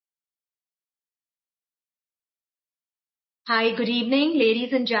Hi, good evening,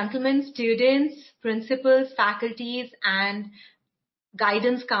 ladies and gentlemen, students, principals, faculties, and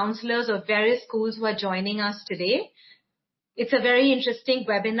guidance counselors of various schools who are joining us today. It's a very interesting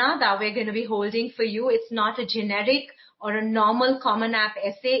webinar that we're going to be holding for you. It's not a generic or a normal Common App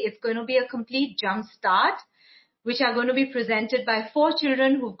essay. It's going to be a complete jump start, which are going to be presented by 4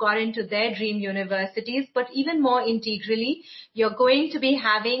 children who've got into their dream universities. But even more integrally, you're going to be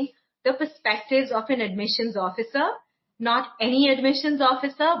having the perspectives of an admissions officer, not any admissions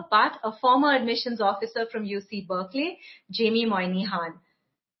officer, but a former admissions officer from UC Berkeley, Jamie Moynihan.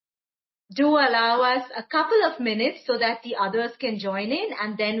 Do allow us a couple of minutes so that the others can join in,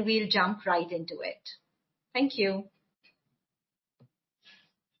 and then we'll jump right into it. Thank you.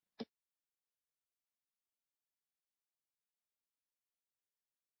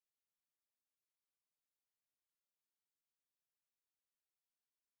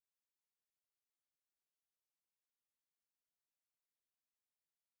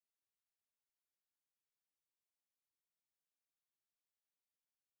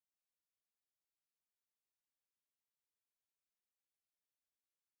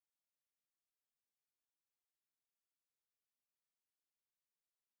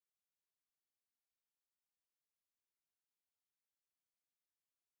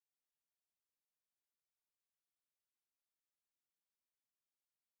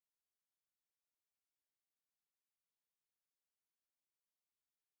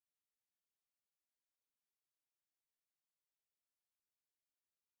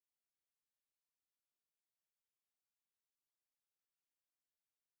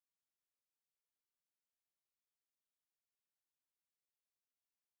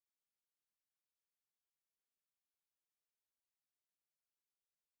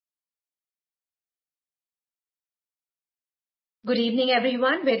 Good evening,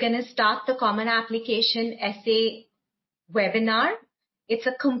 everyone. We're going to start the Common Application Essay webinar. It's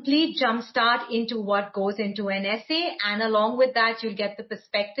a complete jumpstart into what goes into an essay, and along with that, you'll get the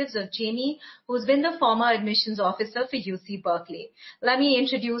perspectives of Jamie, who's been the former admissions officer for UC Berkeley. Let me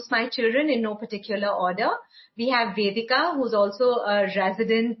introduce my children in no particular order. We have Vedika, who's also a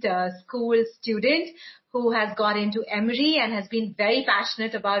resident school student who has got into Emory and has been very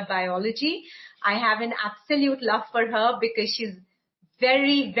passionate about biology. I have an absolute love for her because she's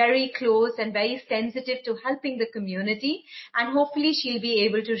very, very close and very sensitive to helping the community, and hopefully she'll be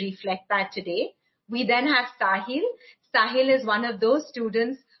able to reflect that today. We then have Sahil. Sahil is one of those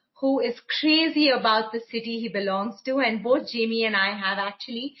students who is crazy about the city he belongs to, and both Jamie and I have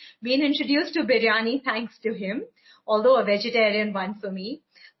actually been introduced to biryani thanks to him, although a vegetarian one for me.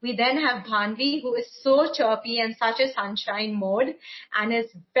 We then have Bhanvi, who is so chirpy and such a sunshine mode and is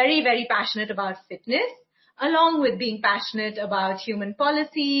very, very passionate about fitness, along with being passionate about human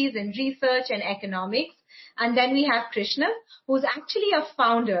policies and research and economics. And then we have Krishna, who's actually a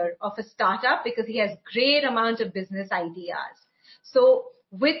founder of a startup because he has great amount of business ideas. So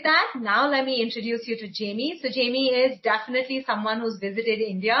with that, now let me introduce you to Jamie. So Jamie is definitely someone who's visited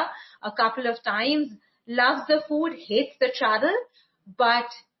India a couple of times, loves the food, hates the travel, but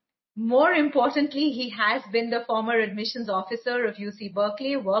more importantly, he has been the former admissions officer of UC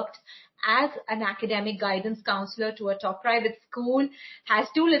Berkeley, worked as an academic guidance counselor to a top private school, has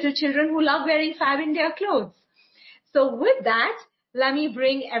 2 little children who love wearing Fab India clothes. So with that, let me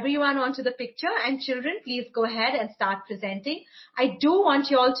bring everyone onto the picture, and children, please go ahead and start presenting. I do want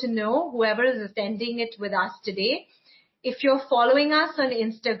you all to know, whoever is attending it with us today, if you're following us on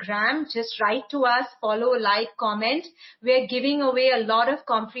Instagram, just write to us, follow, like, comment. We're giving away a lot of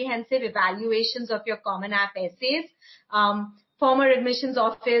comprehensive evaluations of your Common App essays. Former admissions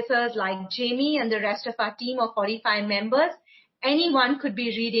officers like Jamie and the rest of our team of 45 members, anyone could be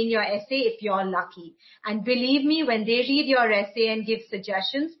reading your essay if you're lucky. And believe me, when they read your essay and give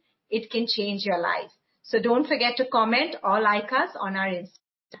suggestions, it can change your life. So don't forget to comment or like us on our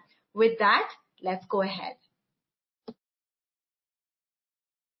Instagram. With that, let's go ahead.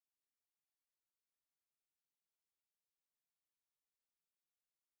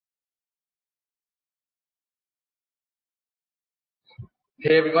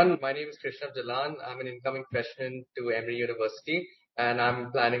 Hey everyone, my name is Krishna Jalan. I'm an incoming freshman to Emory University and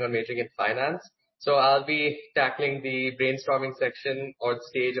I'm planning on majoring in finance. So I'll be tackling the brainstorming section or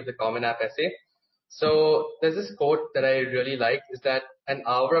stage of the Common App essay. So there's this quote that I really like, is that an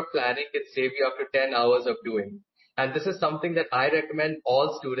hour of planning can save you up to 10 hours of doing. And this is something that I recommend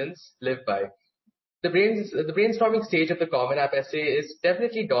all students live by. The brainstorming stage of the Common App essay is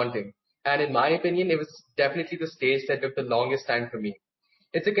definitely daunting. And in my opinion, it was definitely the stage that took the longest time for me.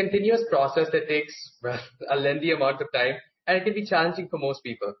 It's a continuous process that takes, well, a lengthy amount of time, and it can be challenging for most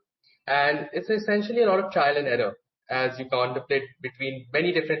people. And it's essentially a lot of trial and error. as you contemplate between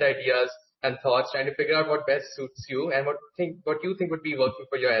many different ideas and thoughts, trying to figure out what best suits you and what you think would be working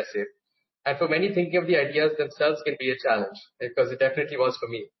for your essay. And for many, thinking of the ideas themselves can be a challenge, because it definitely was for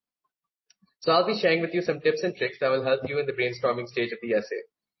me. So I'll be sharing with you some tips and tricks that will help you in the brainstorming stage of the essay.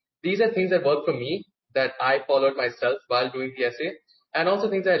 These are things that work for me, that I followed myself while doing the essay, and also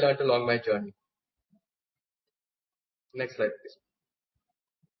things I learned along my journey. Next slide,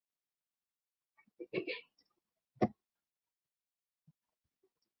 please.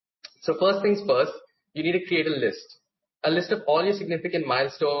 So first things first, you need to create a list of all your significant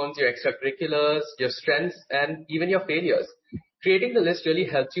milestones, your extracurriculars, your strengths, and even your failures. Creating the list really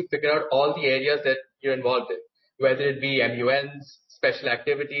helps you figure out all the areas that you're involved in, whether it be MUNs, special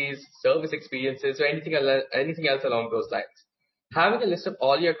activities, service experiences, or anything else along those lines. Having a list of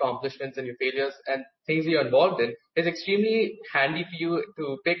all your accomplishments and your failures and things you're involved in is extremely handy for you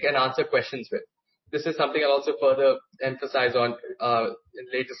to pick and answer questions with. This is something I'll also further emphasize on in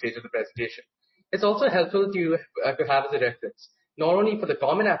later stage of the presentation. It's also helpful to have as a reference, not only for the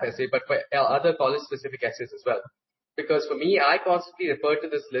Common App essay, but for other college-specific essays as well. Because for me, I constantly refer to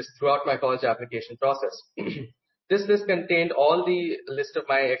this list throughout my college application process. This list contained all the list of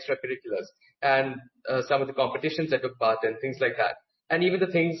my extracurriculars and some of the competitions I took part in, things like that. And even the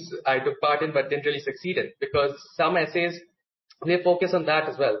things I took part in but didn't really succeed in, because some essays, they focus on that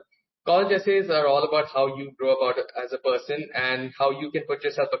as well. College essays are all about how you grow about as a person and how you can put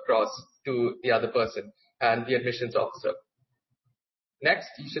yourself across to the other person and the admissions officer. Next,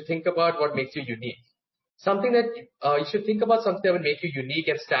 you should think about what makes you unique. You should think about something that will make you unique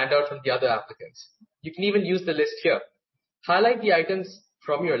and stand out from the other applicants. You can even use the list here. Highlight the items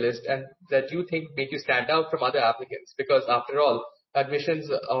from your list and that you think make you stand out from other applicants, because after all, admissions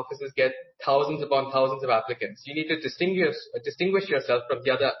offices get thousands upon thousands of applicants. You need to distinguish yourself from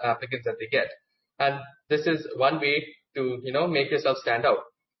the other applicants that they get. And this is one way to, make yourself stand out.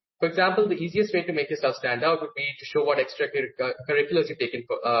 For example, the easiest way to make yourself stand out would be to show what extracurriculars you've taken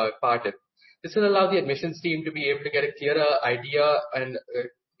part in. This will allow the admissions team to be able to get a clearer idea and a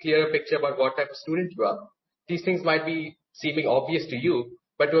clearer picture about what type of student you are. These things might be seeming obvious to you,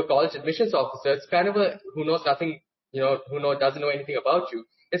 but to a college admissions officer, it's kind of who knows nothing, who doesn't know anything about you.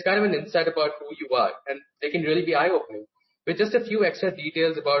 It's kind of an insight about who you are, and they can really be eye-opening. With just a few extra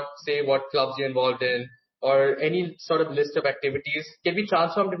details about, say, what clubs you're involved in, or any sort of list of activities, can be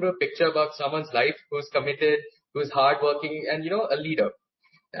transformed into a picture about someone's life who's committed, who's hardworking, and, a leader.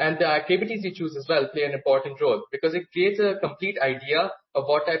 And the activities you choose as well play an important role, because it creates a complete idea of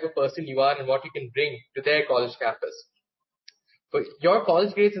what type of person you are and what you can bring to their college campus. But your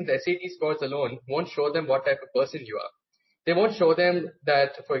college grades and the SAT scores alone won't show them what type of person you are. They won't show them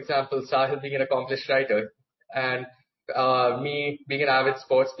that, for example, Sahil being an accomplished writer and me being an avid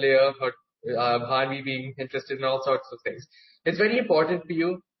sports player, or Bhanvi being interested in all sorts of things. It's very important for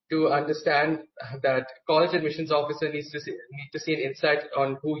you to understand that college admissions officer needs to see an insight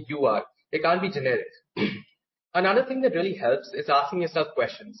on who you are. It can't be generic. Another thing that really helps is asking yourself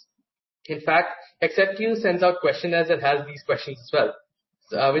questions. In fact, Accept.U sends out questionnaires that has these questions as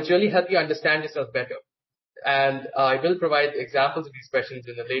well, which really help you understand yourself better. And I will provide examples of these questions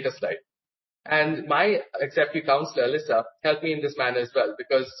in a later slide. And my Accept.U counselor, Alyssa, helped me in this manner as well,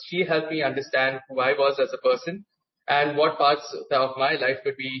 because she helped me understand who I was as a person and what parts of my life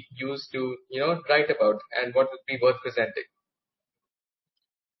could be used to, write about and what would be worth presenting.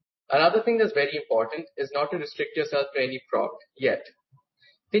 Another thing that's very important is not to restrict yourself to any prompt yet.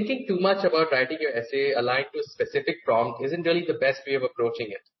 Thinking too much about writing your essay aligned to a specific prompt isn't really the best way of approaching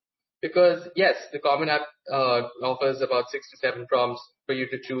it. Because yes, the Common App offers about 6 to 7 prompts for you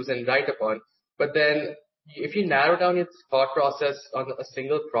to choose and write upon. But then if you narrow down your thought process on a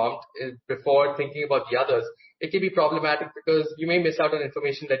single prompt before thinking about the others, it can be problematic, because you may miss out on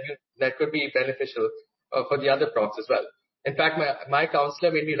information that could be beneficial for the other prompts as well. In fact, my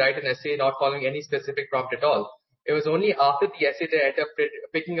counselor made me write an essay not following any specific prompt at all. It was only after the essay that I ended up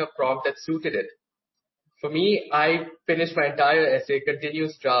picking a prompt that suited it. For me, I finished my entire essay,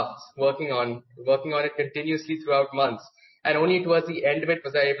 continuous drafts, working on it continuously throughout months. And only towards the end of it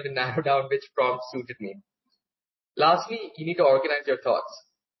was I able to narrow down which prompt suited me. Lastly, you need to organize your thoughts.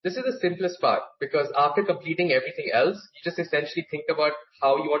 This is the simplest part, because after completing everything else, you just essentially think about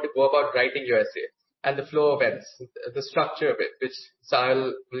how you want to go about writing your essay and the flow of events, the structure of it, which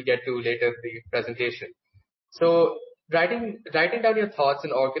Sahil will get to later in the presentation. So writing down your thoughts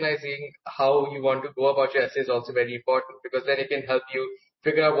and organizing how you want to go about your essay is also very important, because then it can help you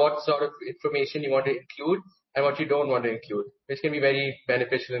figure out what sort of information you want to include and what you don't want to include, which can be very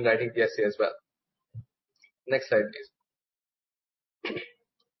beneficial in writing the essay as well. Next slide, please.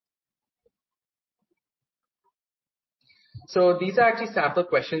 So these are actually sample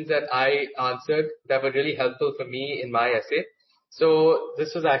questions that I answered that were really helpful for me in my essay. So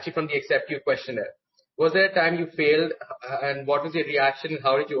this was actually from the Accept You questionnaire. Was there a time you failed and what was your reaction and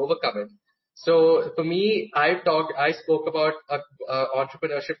how did you overcome it? So for me, I spoke about a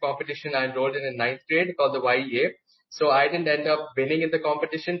entrepreneurship competition I enrolled in ninth grade called the YEA. So I didn't end up winning in the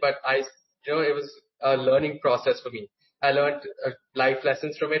competition, but it was a learning process for me. I learned life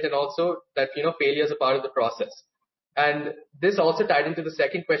lessons from it and also that, failure is a part of the process. And this also tied into the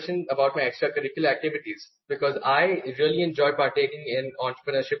second question about my extracurricular activities because I really enjoy partaking in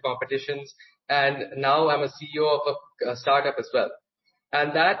entrepreneurship competitions and now I'm a CEO of a startup as well.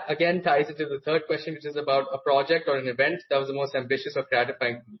 And that again ties into the third question, which is about a project or an event that was the most ambitious or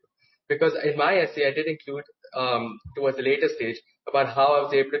gratifying for you. Because in my essay, I did include towards the later stage about how I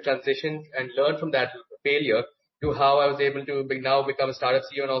was able to transition and learn from that failure to how I was able to now become a startup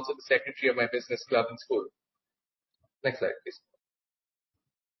CEO and also the secretary of my business club in school. Next slide, please.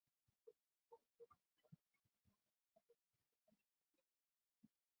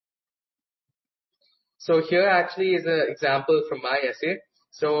 So here actually is an example from my essay.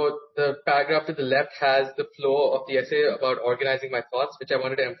 So the paragraph to the left has the flow of the essay about organizing my thoughts, which I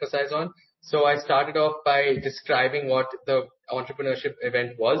wanted to emphasize on. So I started off by describing what the entrepreneurship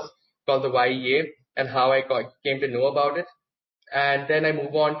event was called the YEA and how I came to know about it. And then I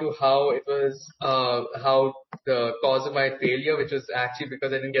move on to how it was, how the cause of my failure, which was actually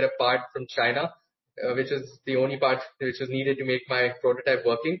because I didn't get a part from China, which was the only part which was needed to make my prototype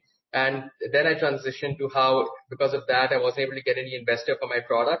working. And then I transitioned to how, because of that, I wasn't able to get any investor for my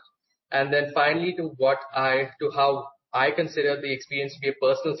product. And then finally to how I consider the experience to be a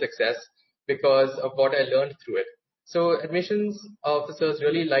personal success because of what I learned through it. So admissions officers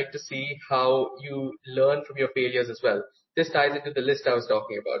really like to see how you learn from your failures as well. This ties into the list I was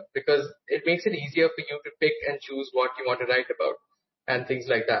talking about because it makes it easier for you to pick and choose what you want to write about and things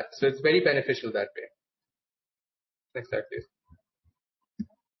like that. So it's very beneficial that way. Next slide, please.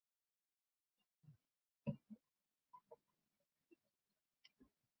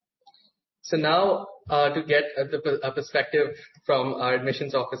 So now to get a perspective from our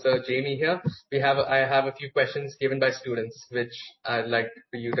admissions officer, Jamie here, I have a few questions given by students, which I'd like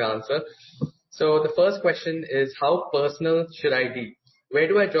for you to answer. So the first question is, how personal should I be? Where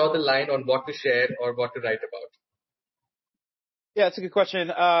do I draw the line on what to share or what to write about? Yeah, it's a good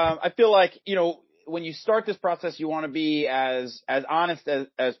question. I feel like, when you start this process, you want to be as honest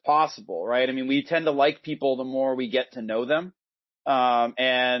as possible, right? I mean, we tend to like people the more we get to know them.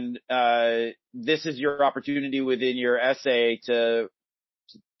 This is your opportunity within your essay to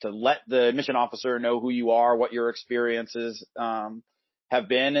let the admission officer know who you are, what your experiences, have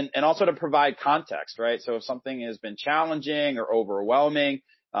been, and also to provide context, right? So if something has been challenging or overwhelming,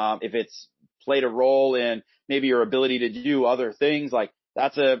 if it's played a role in maybe your ability to do other things, like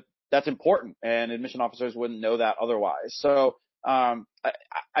that's important, and admission officers wouldn't know that otherwise. So,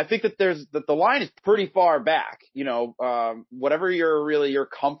 I think that the line is pretty far back, whatever you're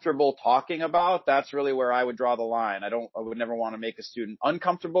comfortable talking about, that's really where I would draw the line. I would never want to make a student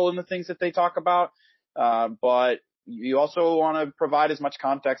uncomfortable in the things that they talk about. But you also want to provide as much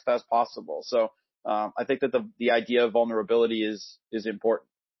context as possible. So, I think that the idea of vulnerability is important.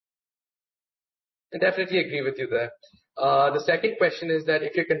 I definitely agree with you there. The second question is that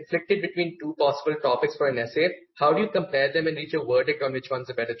if you're conflicted between two possible topics for an essay, how do you compare them and reach a verdict on which one's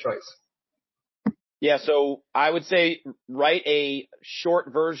a better choice? Yeah, so I would say write a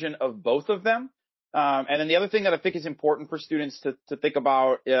short version of both of them. And then the other thing that I think is important for students to think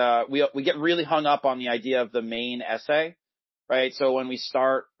about, we get really hung up on the idea of the main essay, right? So when we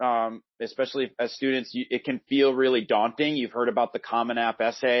start, especially as students, it can feel really daunting. You've heard about the Common App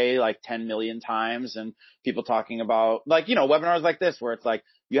essay like 10 million times, and people talking about webinars like this where it's like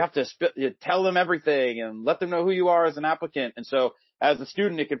you have to tell them everything and let them know who you are as an applicant. And so as a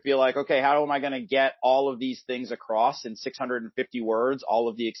student, it can feel like, okay, how am I going to get all of these things across in 650 words, all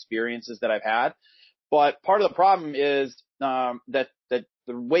of the experiences that I've had? But part of the problem is that the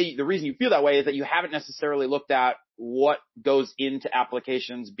reason you feel that way is that you haven't necessarily looked at what goes into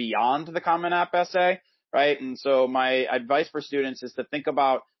applications beyond the Common App essay, right? And so my advice for students is to think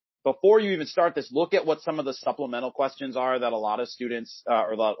about, before you even start this, look at what some of the supplemental questions are that a lot of students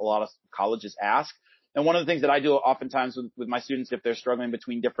or a lot of colleges ask. And one of the things that I do oftentimes with my students, if they're struggling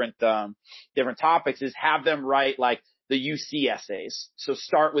between different topics, is have them write like the UC essays. So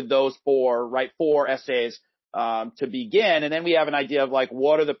start with those write 4 essays to begin, and then we have an idea of like,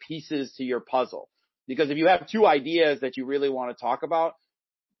 what are the pieces to your puzzle? Because if you have 2 ideas that you really want to talk about,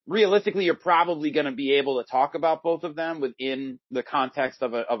 realistically, you're probably going to be able to talk about both of them within the context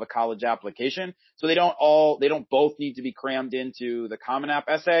of a college application. So they don't both need to be crammed into the Common App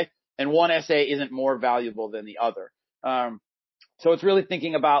essay, and one essay isn't more valuable than the other. So it's really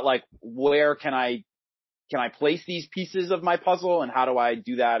thinking about like, where can I place these pieces of my puzzle, and how do I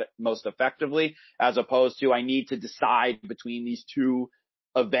do that most effectively, as opposed to I need to decide between these two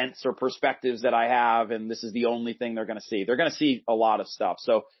events or perspectives that I have, and this is the only thing they're going to see. They're going to see a lot of stuff.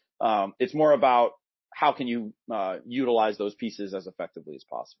 So it's more about how can you utilize those pieces as effectively as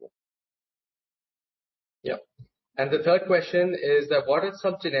possible. Yep. And the third question is that what are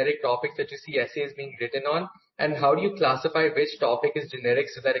some generic topics that you see essays being written on, and how do you classify which topic is generic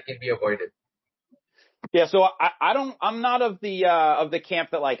so that it can be avoided? Yeah, so I'm not of the camp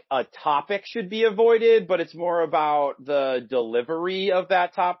that like a topic should be avoided, but it's more about the delivery of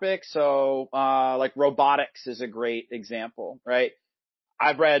that topic. So, like robotics is a great example, right?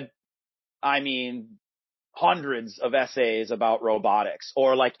 I've read, hundreds of essays about robotics,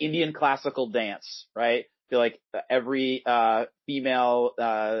 or like Indian classical dance, right? I feel like every female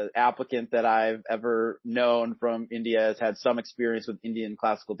applicant that I've ever known from India has had some experience with Indian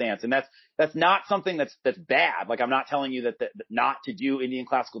classical dance, and that's not something that's bad. Like, I'm not telling you that not to do Indian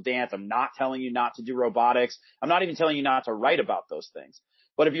classical dance. I'm not telling you not to do robotics. I'm not even telling you not to write about those things.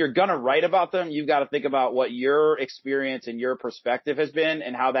 But if you're gonna write about them, you've got to think about what your experience and your perspective has been,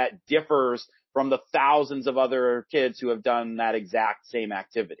 and how that differs from the thousands of other kids who have done that exact same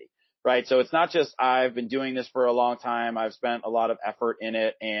activity, right? So it's not just, I've been doing this for a long time, I've spent a lot of effort in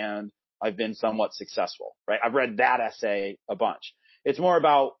it, and I've been somewhat successful, right? I've read that essay a bunch. It's more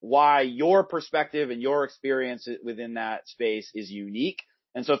about why your perspective and your experience within that space is unique.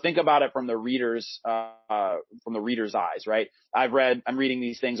 And so think about it from the reader's eyes, right? I'm reading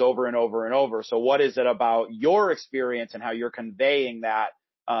these things over and over and over. So what is it about your experience and how you're conveying that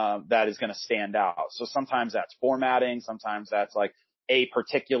that is going to stand out? So sometimes that's formatting. Sometimes that's like a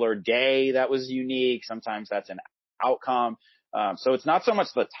particular day that was unique. Sometimes that's an outcome. So it's not so much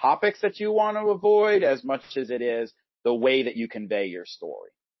the topics that you want to avoid as much as it is the way that you convey your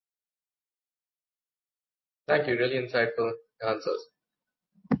story. Thank you. Really insightful answers.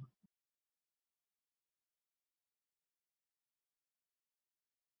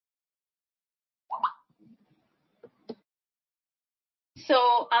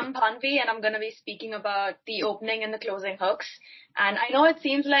 So I'm Bhanvi, and I'm going to be speaking about the opening and the closing hooks. And I know it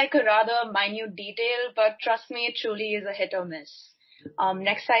seems like a rather minute detail, but trust me, it truly is a hit or miss.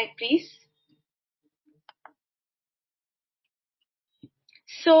 Next slide, please.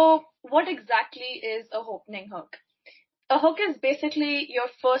 So what exactly is a opening hook? A hook is basically your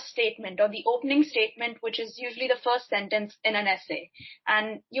first statement, or the opening statement, which is usually the first sentence in an essay.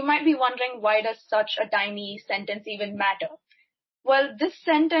 And you might be wondering, why does such a tiny sentence even matter? Well, this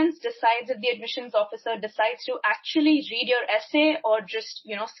sentence decides if the admissions officer decides to actually read your essay or just,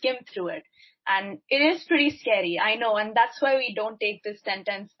 skim through it. And it is pretty scary, I know, and that's why we don't take this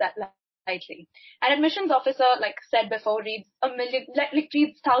sentence that lightly. An admissions officer, like said before, reads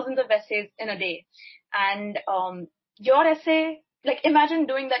thousands of essays in a day. And your essay, imagine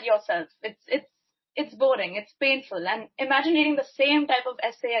doing that yourself. It's boring, it's painful, and imagine reading the same type of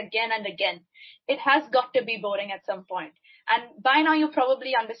essay again and again. It has got to be boring at some point. And by now you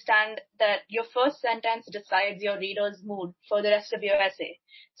probably understand that your first sentence decides your reader's mood for the rest of your essay.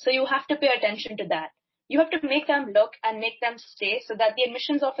 So you have to pay attention to that. You have to make them look and make them stay so that the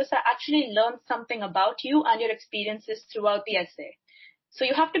admissions officer actually learns something about you and your experiences throughout the essay. So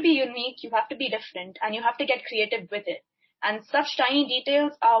you have to be unique, you have to be different, and you have to get creative with it. And such tiny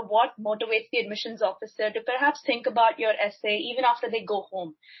details are what motivates the admissions officer to perhaps think about your essay even after they go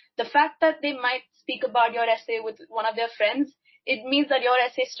home. The fact that they might speak about your essay with one of their friends, it means that your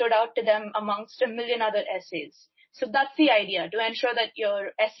essay stood out to them amongst a million other essays. So that's the idea, to ensure that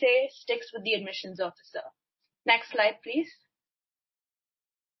your essay sticks with the admissions officer. Next slide, please.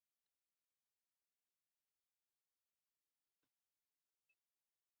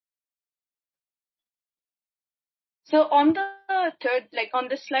 So on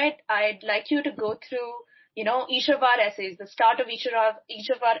this slide, I'd like you to go through, each of our essays, the start of each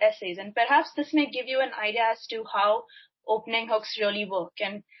of our essays, and perhaps this may give you an idea as to how opening hooks really work.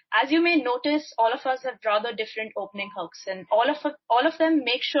 And as you may notice, all of us have rather different opening hooks, and all of them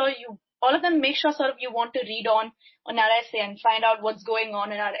make sure you want to read on our essay and find out what's going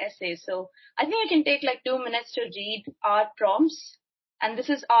on in our essay. So I think I can take 2 minutes to read our prompts, and this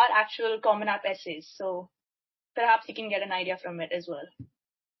is our actual Common App essays. So perhaps you can get an idea from it as well.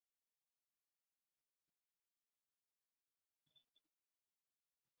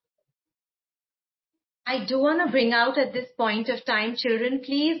 I do want to bring out at this point of time, children,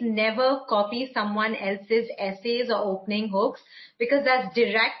 please never copy someone else's essays or opening hooks, because that's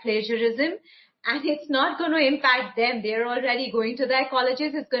direct plagiarism and it's not going to impact them. They're already going to their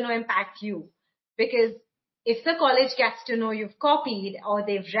colleges. It's going to impact you, because if the college gets to know you've copied or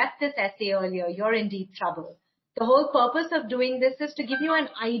they've read this essay earlier, you're in deep trouble. The whole purpose of doing this is to give you an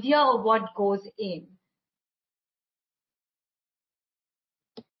idea of what goes in.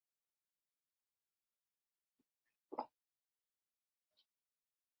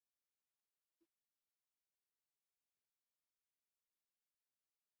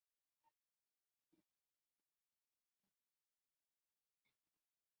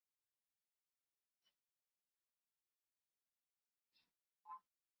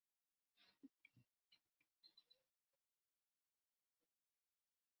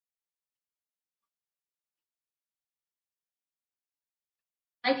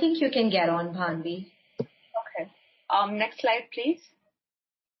 I think you can get on, Bhanvi. Okay. Next slide, please.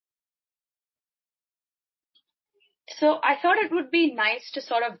 So I thought it would be nice to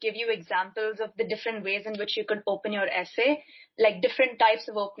sort of give you examples of the different ways in which you could open your essay, like different types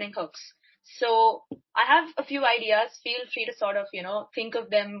of opening hooks. So I have a few ideas. Feel free to sort of, think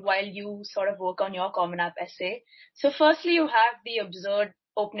of them while you sort of work on your Common App essay. So firstly, you have the absurd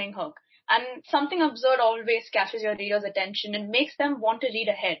opening hook. And something absurd always catches your reader's attention and makes them want to read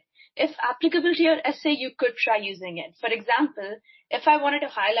ahead. If applicable to your essay, you could try using it. For example, if I wanted to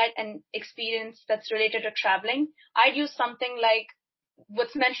highlight an experience that's related to traveling, I'd use something like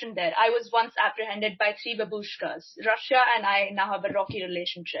what's mentioned there. I was once apprehended by 3 babushkas. Russia and I now have a rocky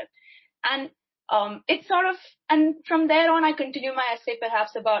relationship. And it's sort of, and from there on, I continue my essay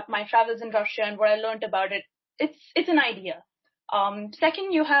perhaps about my travels in Russia and what I learned about it. It's an idea.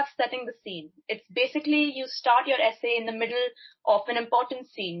 Second, you have setting the scene. It's basically you start your essay in the middle of an important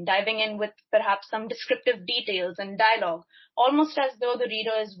scene, diving in with perhaps some descriptive details and dialogue, almost as though the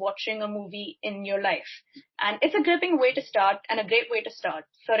reader is watching a movie in your life. And it's a gripping way to start and a great way to start.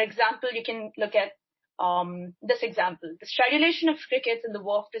 For example, you can look at this example. The stridulation of crickets in the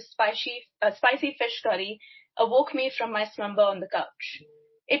wharf to spicy fish curry awoke me from my slumber on the couch.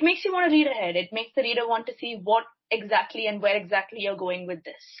 It makes you want to read ahead. It makes the reader want to see what exactly and where exactly you're going with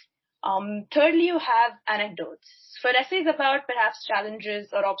this. Thirdly, you have anecdotes. For essays about perhaps challenges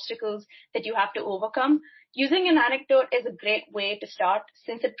or obstacles that you have to overcome, using an anecdote is a great way to start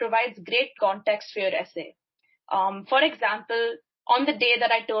since it provides great context for your essay. For example, on the day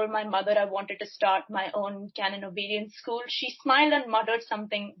that I told my mother I wanted to start my own canon obedience school, she smiled and muttered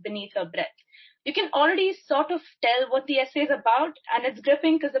something beneath her breath. You can already sort of tell what the essay is about, and it's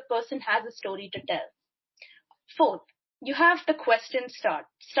gripping because the person has a story to tell. Fourth, you have the question start.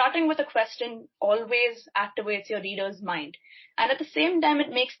 Starting with a question always activates your reader's mind. And at the same time, it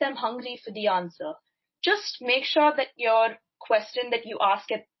makes them hungry for the answer. Just make sure that your question that you ask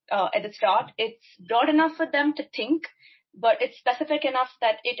at the start, it's broad enough for them to think, but it's specific enough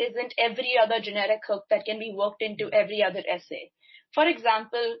that it isn't every other generic hook that can be worked into every other essay. For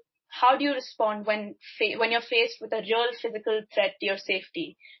example, how do you respond when you're faced with a real physical threat to your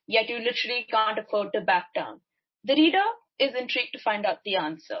safety, yet you literally can't afford to back down? The reader is intrigued to find out the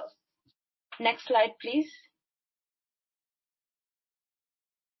answer. Next slide, please.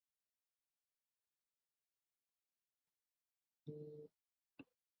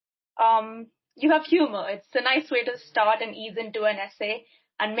 You have humor. It's a nice way to start and ease into an essay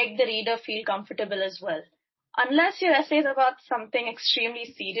and make the reader feel comfortable as well. Unless your essay is about something extremely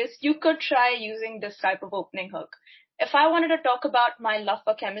serious, you could try using this type of opening hook. If I wanted to talk about my love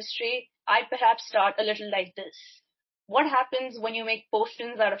for chemistry, I'd perhaps start a little like this. What happens when you make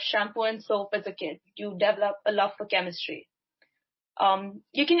potions out of shampoo and soap as a kid? You develop a love for chemistry.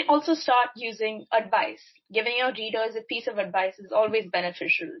 You can also start using advice. Giving your readers a piece of advice is always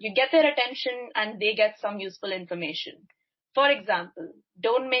beneficial. You get their attention and they get some useful information. For example,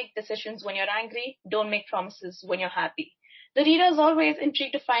 don't make decisions when you're angry. Don't make promises when you're happy. The reader is always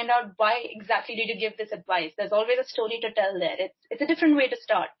intrigued to find out why exactly did you give this advice. There's always a story to tell there. It's a different way to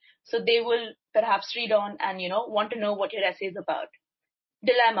start. So they will perhaps read on and, want to know what your essay is about.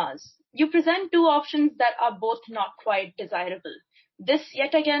 Dilemmas. You present two options that are both not quite desirable. This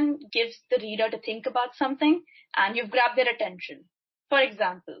yet again gives the reader to think about something and you've grabbed their attention. For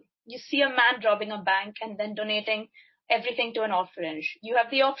example, you see a man robbing a bank and then donating everything to an orphanage. You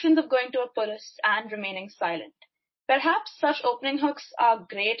have the options of going to a police and remaining silent. Perhaps such opening hooks are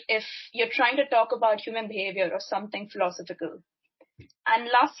great if you're trying to talk about human behavior or something philosophical. And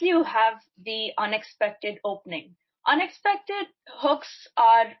lastly, you have the unexpected opening. Unexpected hooks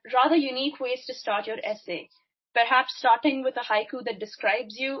are rather unique ways to start your essay. Perhaps starting with a haiku that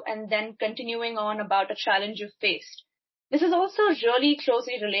describes you and then continuing on about a challenge you faced. This is also really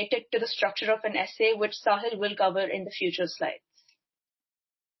closely related to the structure of an essay, which Sahil will cover in the future slides.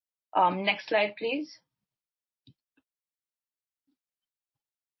 Next slide, please.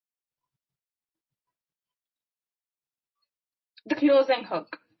 The closing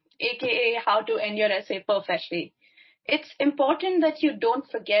hook, aka how to end your essay perfectly. It's important that you don't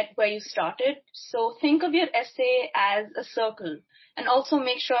forget where you started. So think of your essay as a circle, and also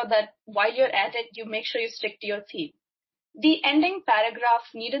make sure that while you're at it, you make sure you stick to your theme. The ending paragraph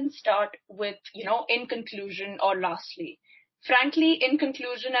needn't start with, in conclusion or lastly. Frankly, in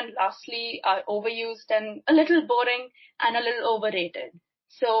conclusion and lastly are overused and a little boring and a little overrated.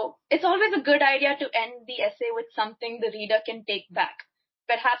 So it's always a good idea to end the essay with something the reader can take back,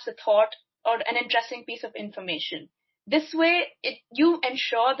 perhaps a thought or an interesting piece of information. This way, you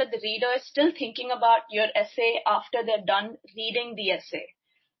ensure that the reader is still thinking about your essay after they're done reading the essay.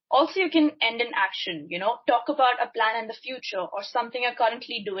 Also, you can end in action, talk about a plan in the future or something you're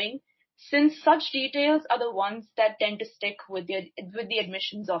currently doing, since such details are the ones that tend to stick with the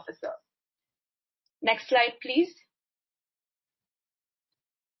admissions officer. Next slide, please.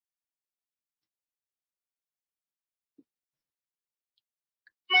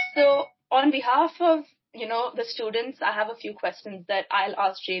 So on behalf of, the students, I have a few questions that I'll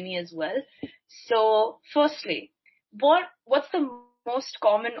ask Jamie as well. So firstly, what's the most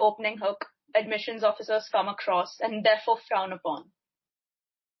common opening hook admissions officers come across and therefore frown upon?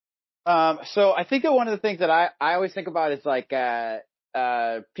 So I think that one of the things that I always think about is like,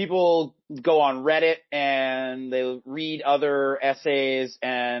 people go on Reddit and they read other essays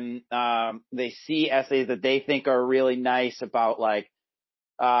and, they see essays that they think are really nice about like,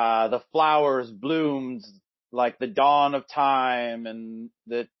 the flowers bloomed like the dawn of time and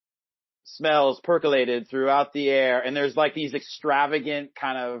the smells percolated throughout the air. And there's like these extravagant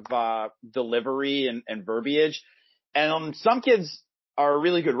kind of, delivery and verbiage. And some kids are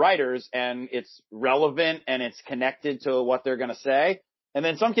really good writers and it's relevant and it's connected to what they're going to say. And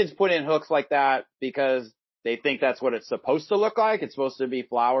then some kids put in hooks like that because they think that's what it's supposed to look like. It's supposed to be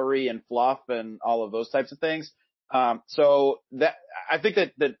flowery and fluff and all of those types of things. So that I think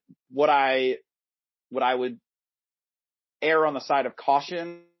that what I would err on the side of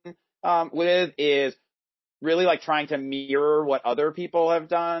caution, with is really like trying to mirror what other people have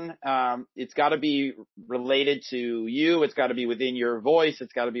done. It's got to be related to you. It's got to be within your voice.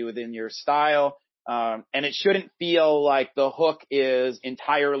 It's got to be within your style. And it shouldn't feel like the hook is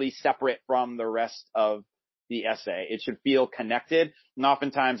entirely separate from the rest of the essay. It should feel connected. And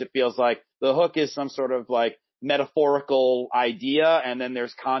oftentimes it feels like the hook is some sort of like metaphorical idea. And then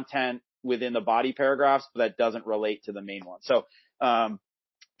there's content within the body paragraphs that doesn't relate to the main one. So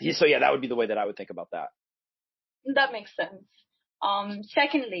yeah, that would be the way that I would think about that. That makes sense.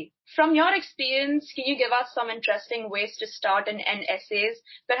 Secondly, from your experience, can you give us some interesting ways to start and end essays?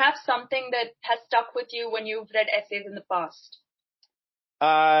 Perhaps something that has stuck with you when you've read essays in the past?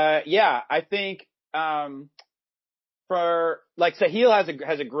 Yeah, I think, for like Sahil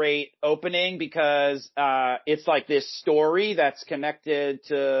has a great opening because, it's like this story that's connected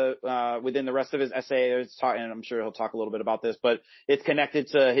to, within the rest of his essay. And I'm sure he'll talk a little bit about this, but it's connected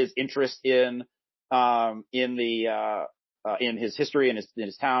to his interest in his history and in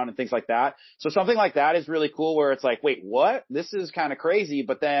his town and things like that. So something like that is really cool where it's like, wait, what? This is kind of crazy,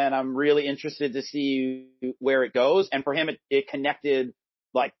 but then I'm really interested to see where it goes. And for him, it connected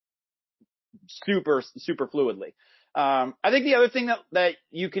like super, super fluidly. I think the other thing that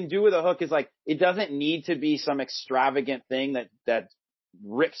you can do with a hook is like, it doesn't need to be some extravagant thing that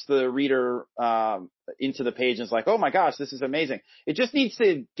rips the reader, into the page and is like, oh my gosh, this is amazing. It just needs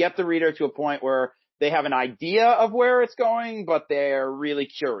to get the reader to a point where they have an idea of where it's going, but they're really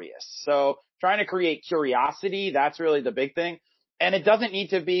curious. So trying to create curiosity, that's really the big thing. And it doesn't need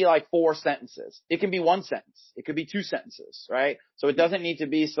to be like 4 sentences. It can be 1 sentence. It could be 2 sentences, right? So it doesn't need to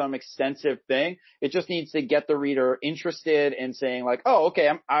be some extensive thing. It just needs to get the reader interested in saying like, oh, okay,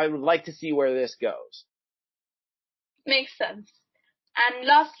 I would like to see where this goes. Makes sense. And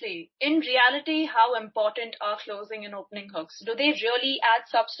lastly, in reality, how important are closing and opening hooks? Do they really add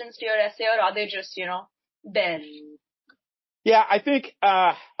substance to your essay, or are they just, there? Yeah, I think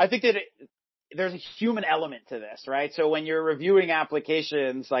that there's a human element to this, right? So when you're reviewing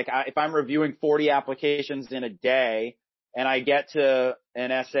applications, like if I'm reviewing 40 applications in a day and I get to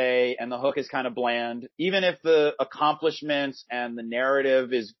an essay and the hook is kind of bland, even if the accomplishments and the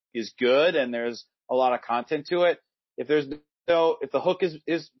narrative is good and there's a lot of content to it, if the hook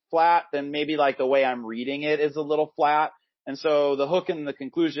is flat, then maybe like the way I'm reading it is a little flat. And so the hook and the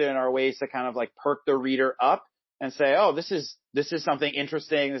conclusion are ways to kind of like perk the reader up. and say, oh, this is something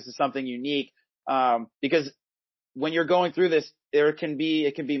interesting. This is something unique. Because when you're going through this, it can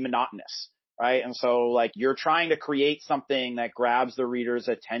be monotonous, right? And so like you're trying to create something that grabs the reader's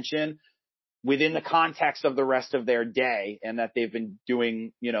attention within the context of the rest of their day, and that they've been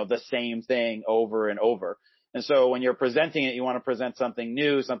doing, the same thing over and over. And so when you're presenting it, you want to present something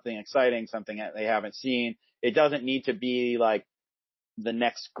new, something exciting, something that they haven't seen. It doesn't need to be like the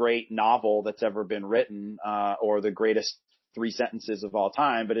next great novel that's ever been written, or the greatest 3 sentences of all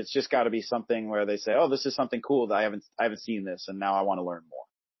time, but it's just got to be something where they say, oh, this is something cool that I haven't seen this, and now I want to learn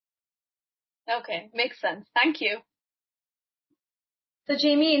more. Okay. Makes sense. Thank you. So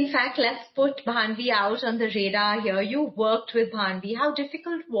Jamie, in fact, let's put Bhanvi out on the radar here. You worked with Bhanvi. How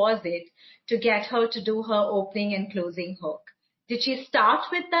difficult was it to get her to do her opening and closing hook? Did she start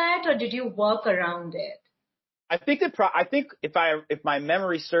with that, or did you work around it? I think if my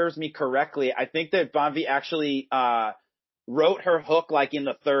memory serves me correctly, I think that Bhanvi actually wrote her hook like in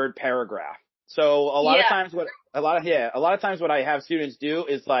the 3rd paragraph. So a lot of times what I have students do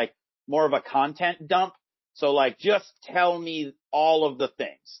is like more of a content dump. So like just tell me all of the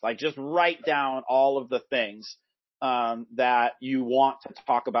things, like just write down all of the things that you want to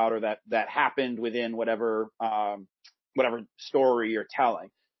talk about, or that happened within whatever story you're telling.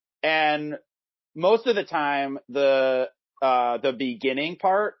 And most of the time the beginning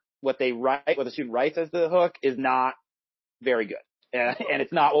part, what the student writes as the hook, is not very good. And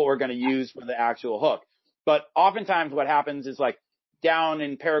it's not what we're going to use for the actual hook. But oftentimes what happens is like down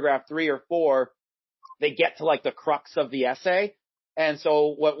in paragraph 3 or 4, they get to like the crux of the essay. And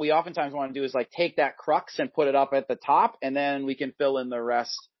so what we oftentimes want to do is like take that crux and put it up at the top, and then we can fill in the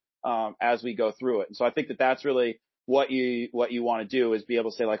rest as we go through it. And so I think that that's really what you want to do, is be able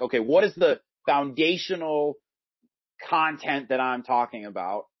to say like, okay, what is the foundational content that I'm talking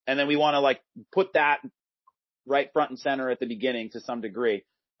about? And then we want to like put that right front and center at the beginning to some degree.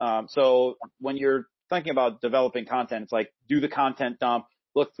 So when you're thinking about developing content, it's like do the content dump,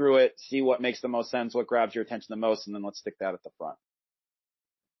 look through it, see what makes the most sense, what grabs your attention the most, and then let's stick that at the front.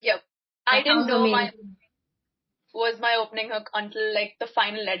 Yep. I didn't know was my opening hook until like the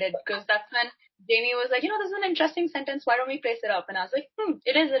final edit, because that's when Jamie was like, this is an interesting sentence. Why don't we place it up? And I was like,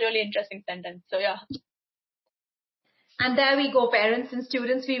 it is a really interesting sentence. So yeah. And there we go, parents and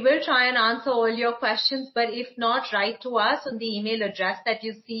students. We will try and answer all your questions, but if not, write to us on the email address that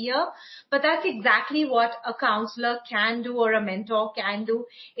you see here. But that's exactly what a counselor can do, or a mentor can do,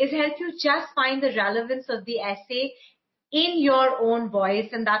 is help you just find the relevance of the essay in your own voice.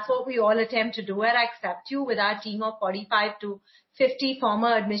 And that's what we all attempt to do at Accept You with our team of 45 to 50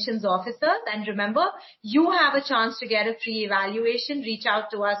 former admissions officers. And remember, you have a chance to get a free evaluation. Reach out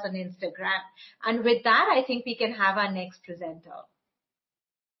to us on Instagram. And with that, I think we can have our next presenter.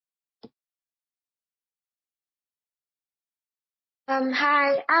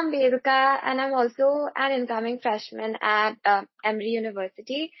 Hi, I'm Vedika, and I'm also an incoming freshman at Emory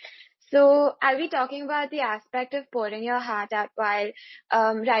University. So I'll be talking about the aspect of pouring your heart out while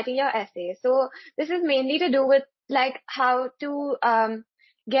writing your essay. So this is mainly to do with like how to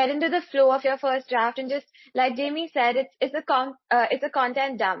get into the flow of your first draft, and just like Jamie said, it's a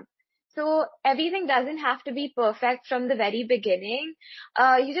content dump. So everything doesn't have to be perfect from the very beginning.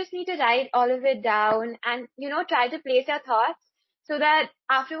 You just need to write all of it down, and try to place your thoughts so that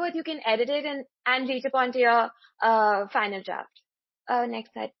afterwards you can edit it and reach upon to your final draft.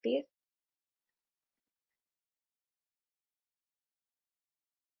 Next slide, please.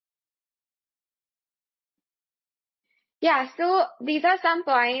 Yeah, so these are some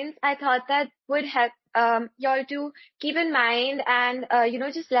points I thought that would help y'all to keep in mind and,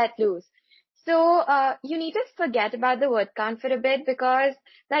 just let loose. So you need to forget about the word count for a bit, because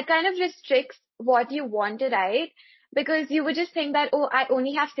that kind of restricts what you want to write, because you would just think that, oh, I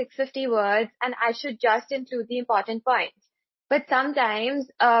only have 650 words and I should just include the important points. But sometimes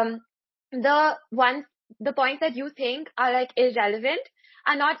the points that you think are like irrelevant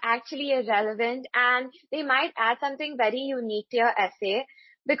are not actually irrelevant, and they might add something very unique to your essay,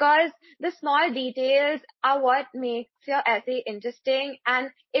 because the small details are what makes your essay interesting, and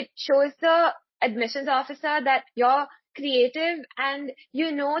it shows the admissions officer that you're creative and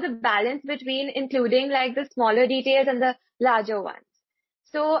the balance between including like the smaller details and the larger ones.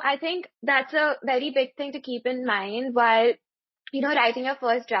 So I think that's a very big thing to keep in mind while writing your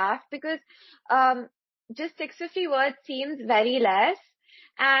first draft, because just 650 words seems very less.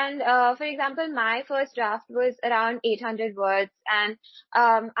 And for example, my first draft was around 800 words, and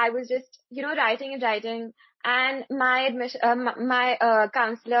I was just writing, and my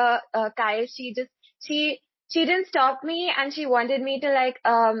counselor Kyle, she didn't stop me, and she wanted me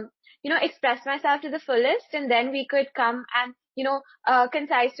to express myself to the fullest, and then we could come and,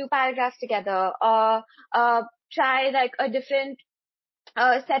 concise 2 paragraphs together, or, try like a different,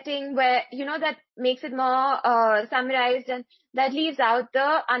 setting where, that makes it more, summarized, and that leaves out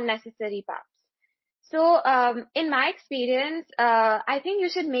the unnecessary parts. So, in my experience, I think you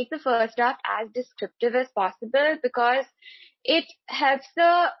should make the first draft as descriptive as possible, because it helps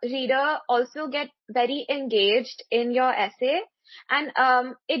the reader also get very engaged in your essay, and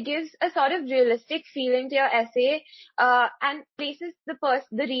it gives a sort of realistic feeling to your essay, and places the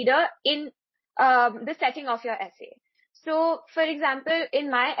reader in the setting of your essay. So, for example, in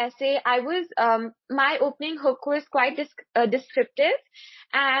my essay, my opening hook was quite descriptive,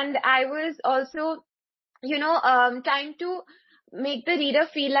 and I was also, trying to make the reader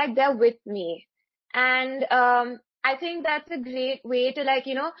feel like they're with me. And I think that's a great way to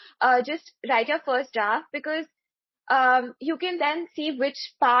just write your first draft, because you can then see which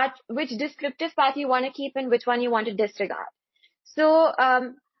descriptive part you want to keep and which one you want to disregard. So,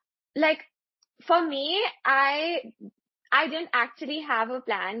 for me, I didn't actually have a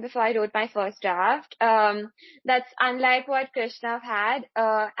plan before I wrote my first draft. That's unlike what Krishna had.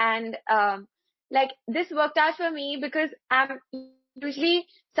 And this worked out for me because I'm usually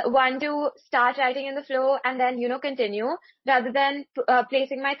one to start writing in the flow and then, continue, rather than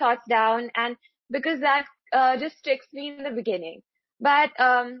placing my thoughts down, and because that just tricks me in the beginning. But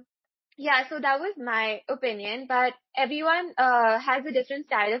yeah, so that was my opinion. But everyone has a different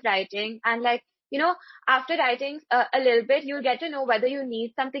style of writing, and after writing a little bit, you'll get to know whether you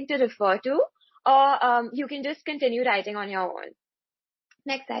need something to refer to, or you can just continue writing on your own.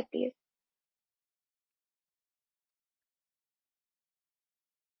 Next slide, please.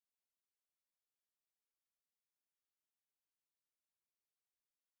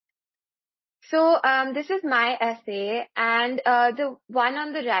 So this is my essay, and the one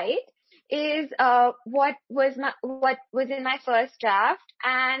on the right is what was in my first draft,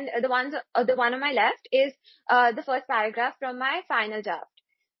 and the one on my left is the first paragraph from my final draft.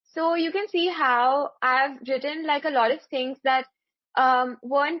 So you can see how I've written a lot of things that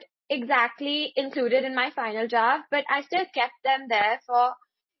weren't exactly included in my final draft, but I still kept them there for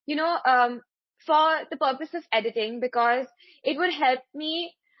the purpose of editing, because it would help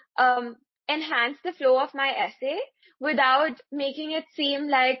me enhance the flow of my essay without making it seem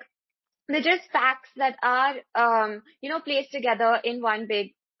like they're just facts that are placed together in one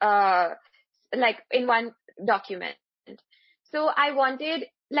big in one document. So I wanted,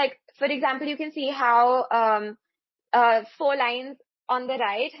 for example, you can see how 4 lines on the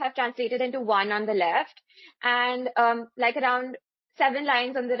right have translated into 1 on the left, and around 7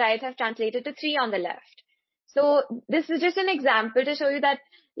 lines on the right have translated to 3 on the left. So this is just an example to show you that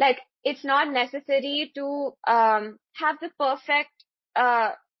it's not necessary to have the perfect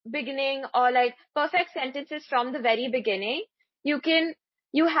beginning, or perfect sentences from the very beginning.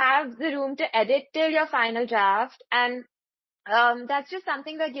 You have the room to edit till your final draft, and that's just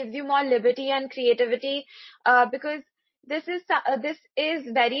something that gives you more liberty and creativity, because this is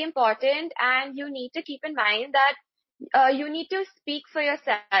very important, and you need to keep in mind that you need to speak for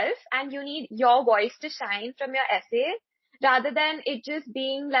yourself, and you need your voice to shine from your essay, rather than it just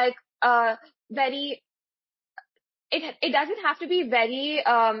being very. It doesn't have to be very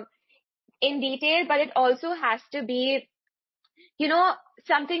in detail, but it also has to be,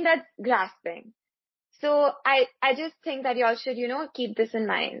 something that's grasping. So I just think that y'all should, keep this in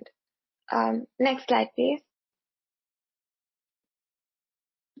mind. Next slide, please.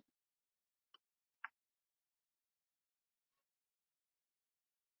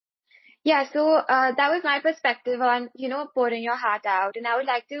 Yeah, so that was my perspective on, pouring your heart out. And I would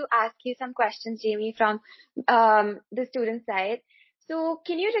like to ask you some questions, Jamie, from the student side. So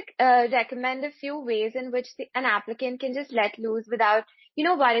can you recommend a few ways in which an applicant can just let loose without,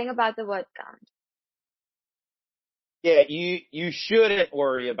 worrying about the word count? Yeah, you shouldn't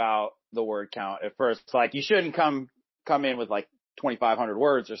worry about the word count at first. You shouldn't come in with 2,500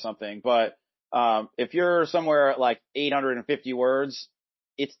 words or something. But if you're somewhere at 850 words,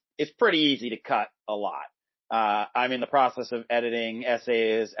 it's pretty easy to cut a lot. I'm in the process of editing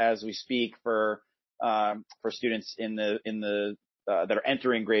essays as we speak for students in the that are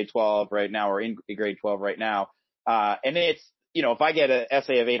entering grade 12 right now, or in grade 12 right now. And it's, if I get an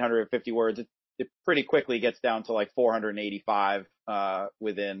essay of 850 words, it pretty quickly gets down to 485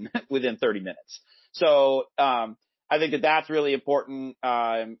 within 30 minutes. So I think that's really important.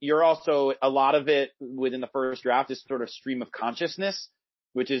 You're also, a lot of it within the first draft is sort of stream of consciousness,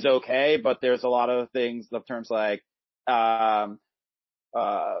 which is okay, but there's a lot of things of terms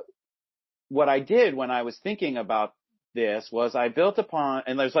what I did when I was thinking about this was I built upon,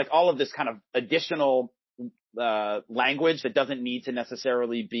 and there's like all of this kind of additional language that doesn't need to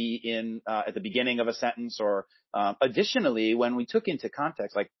necessarily be in at the beginning of a sentence, or additionally, when we took into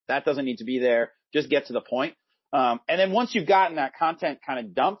context, like that doesn't need to be there. Just get to the point. And then once you've gotten that content kind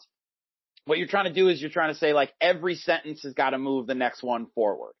of dumped, what you're trying to do is you're trying to say like every sentence has got to move the next one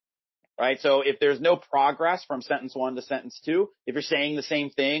forward, right? So if there's no progress from sentence 1 to sentence 2, if you're saying the same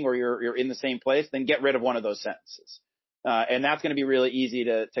thing or you're in the same place, then get rid of one of those sentences. And that's going to be really easy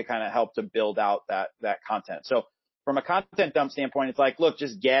to kind of help to build out that content. So from a content dump standpoint, it's like, look,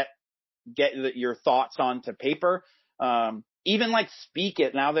 just get your thoughts onto paper. Even like speak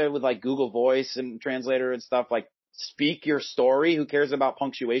it now that with like Google Voice and Translator and stuff, like speak your story. Who cares about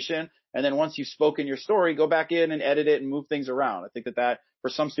punctuation? And then once you've spoken your story, go back in and edit it and move things around. I think that for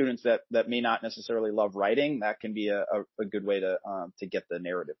some students that may not necessarily love writing, that can be a good way to get the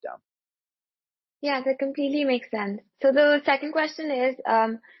narrative down. Yeah, that completely makes sense. So the second question is,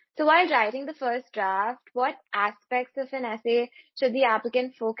 so while writing the first draft, what aspects of an essay should the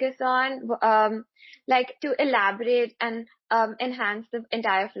applicant focus on, like to elaborate and enhance the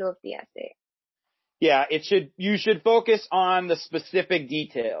entire flow of the essay? Yeah, you should focus on the specific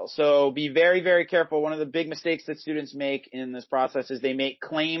details. So be very, very careful. One of the big mistakes that students make in this process is they make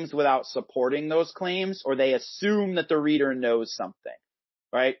claims without supporting those claims, or they assume that the reader knows something,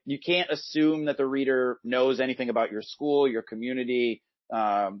 right? You can't assume that the reader knows anything about your school, your community,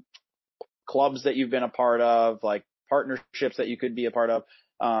 clubs that you've been a part of, like partnerships that you could be a part of.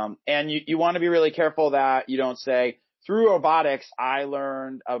 And you want to be really careful that you don't say, through robotics, I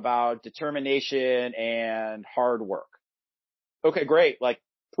learned about determination and hard work. Okay, great. Like,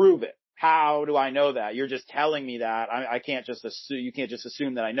 prove it. How do I know that? You're just telling me that. I can't just assume, you can't just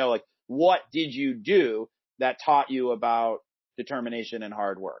assume that I know. Like, what did you do that taught you about determination and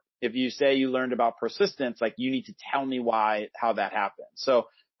hard work? If you say you learned about persistence, like you need to tell me how that happened. So,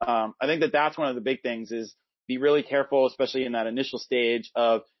 I think that's one of the big things is be really careful, especially in that initial stage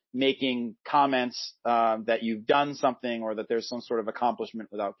of making comments that you've done something or that there's some sort of accomplishment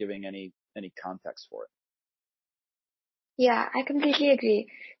without giving any context for it. Yeah, I completely agree.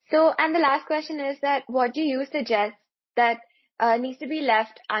 So, and the last question is that what do you suggest that needs to be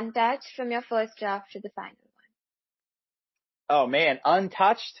left untouched from your first draft to the final one? Oh man,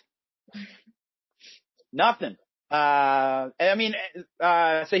 untouched? Nothing. I mean,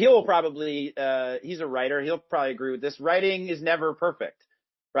 Sahil will probably, he's a writer. He'll probably agree with this. Writing is never perfect.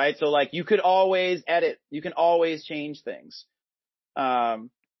 Right? So like you could always edit, you can always change things.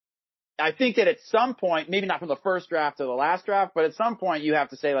 I think that at some point, maybe not from the first draft to the last draft, but at some point you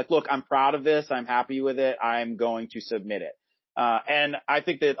have to say like, look, I'm proud of this. I'm happy with it. I'm going to submit it. And I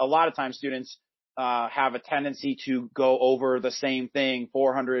think that a lot of times students, have a tendency to go over the same thing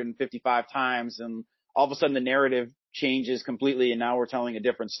 455 times, and all of a sudden the narrative changes completely and now we're telling a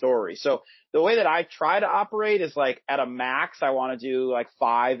different story. So the way that I try to operate is like at a max, I want to do like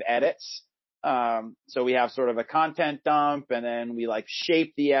 5 edits. So we have sort of a content dump, and then we like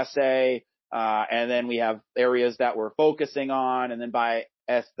shape the essay, and then we have areas that we're focusing on. And then by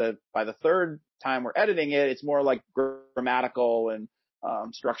the third time we're editing it, it's more like grammatical and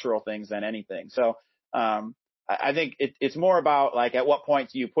structural things than anything. So I think it's more about like at what point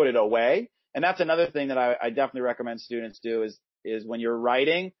do you put it away. And that's another thing that I definitely recommend students do is when you're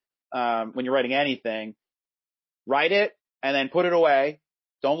writing anything, write it and then put it away.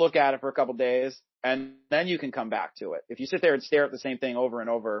 Don't look at it for a couple days, and then you can come back to it. If you sit there and stare at the same thing over and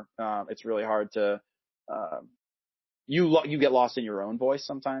over, it's really hard to, you get lost in your own voice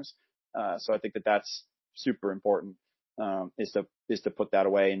sometimes. So I think that's super important, is to put that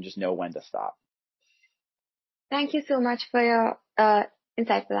away and just know when to stop. Thank you so much for your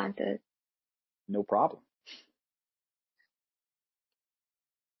insightful answers. No problem.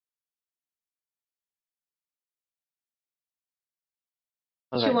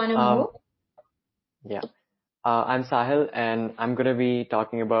 Do you want to move? Yeah. I'm Sahil, and I'm going to be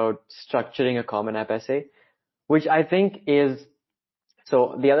talking about structuring a Common App essay, which I think is,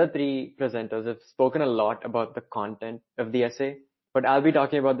 so the other 3 presenters have spoken a lot about the content of the essay, but I'll be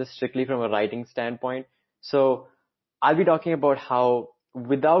talking about this strictly from a writing standpoint. So I'll be talking about how,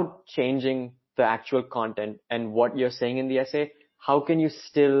 without changing the actual content and what you're saying in the essay, how can you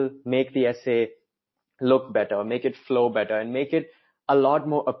still make the essay look better, make it flow better, and make it a lot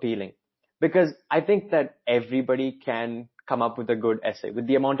more appealing? Because I think that everybody can come up with a good essay. With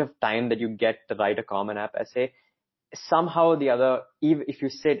the amount of time that you get to write a Common App essay, somehow or the other, even if you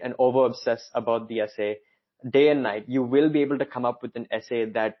sit and over-obsess about the essay day and night, you will be able to come up with an essay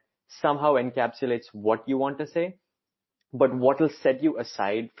that somehow encapsulates what you want to say. But what will set you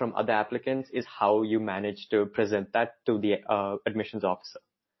aside from other applicants is how you manage to present that to the admissions officer.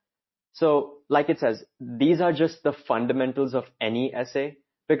 So like it says, these are just the fundamentals of any essay,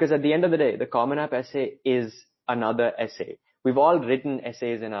 because at the end of the day, the Common App essay is another essay. We've all written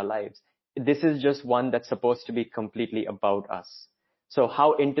essays in our lives. This is just one that's supposed to be completely about us. So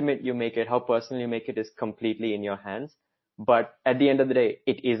how intimate you make it, how personal you make it is completely in your hands. But at the end of the day,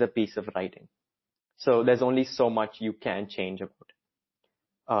 it is a piece of writing. So there's only so much you can change about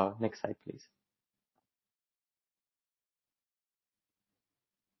it. Next slide, please.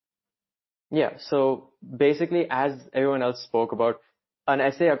 Yeah, so basically, as everyone else spoke about, an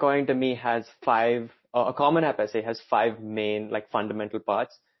essay, according to me, has a Common App essay has 5 main, like, fundamental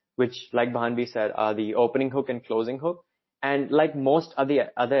parts, which, like Bhanvi said, are the opening hook and closing hook. And like most of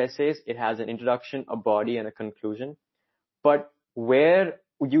the other essays, it has an introduction, a body, and a conclusion. But where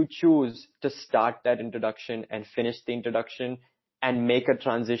you choose to start that introduction and finish the introduction and make a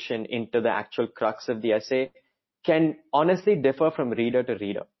transition into the actual crux of the essay can honestly differ from reader to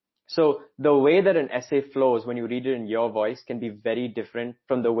reader. So the way that an essay flows when you read it in your voice can be very different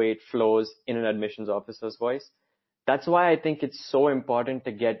from the way it flows in an admissions officer's voice. That's why I think it's so important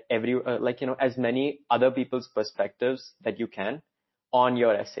to get as many other people's perspectives that you can on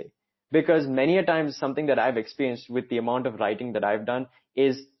your essay. Because many a times something that I've experienced with the amount of writing that I've done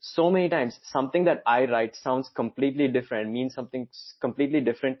is so many times something that I write sounds completely different, means something completely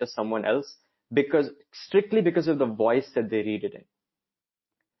different to someone else strictly because of the voice that they read it in.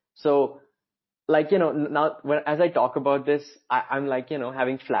 So, now as I talk about this, I'm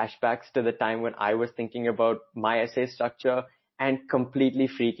having flashbacks to the time when I was thinking about my essay structure and completely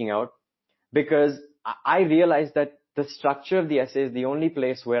freaking out, because I realized that the structure of the essay is the only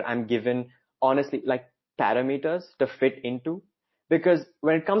place where I'm given, honestly, like, parameters to fit into. Because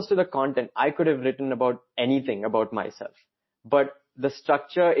when it comes to the content, I could have written about anything about myself, but the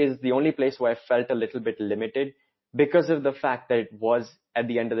structure is the only place where I felt a little bit limited because of the fact that it was, at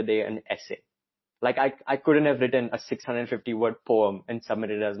the end of the day, an essay. Like, I couldn't have written a 650 word poem and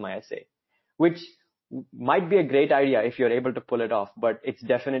submitted it as my essay, which might be a great idea if you're able to pull it off, but it's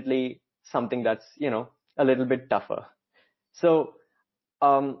definitely something that's, a little bit tougher. So,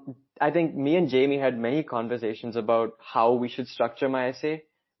 I think me and Jamie had many conversations about how we should structure my essay,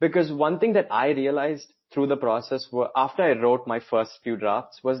 because one thing that I realized through the process after I wrote my first few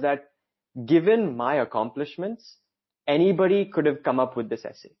drafts was that given my accomplishments, anybody could have come up with this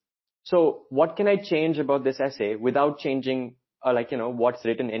essay. So what can I change about this essay without changing, what's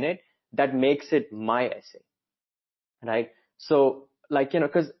written in it that makes it my essay, right? So,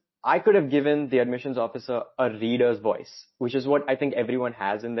 because I could have given the admissions officer a reader's voice, which is what I think everyone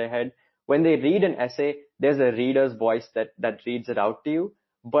has in their head. When they read an essay, there's a reader's voice that reads it out to you.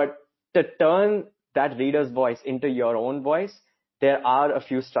 But to turn that reader's voice into your own voice, there are a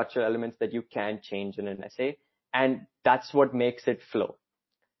few structural elements that you can change in an essay, and that's what makes it flow.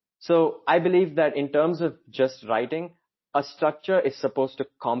 So I believe that in terms of just writing, a structure is supposed to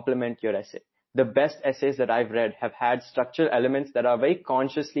complement your essay. The best essays that I've read have had structural elements that are very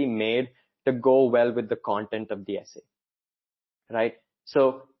consciously made to go well with the content of the essay, right?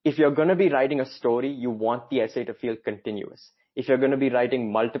 So if you're going to be writing a story, you want the essay to feel continuous. If you're going to be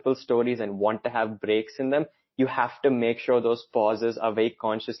writing multiple stories and want to have breaks in them, you have to make sure those pauses are very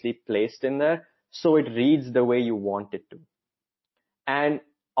consciously placed in there so it reads the way you want it to. And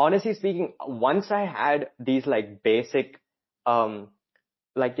honestly speaking, once I had these basic,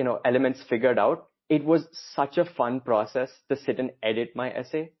 elements figured out, it was such a fun process to sit and edit my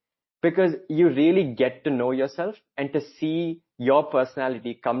essay, because you really get to know yourself, and to see your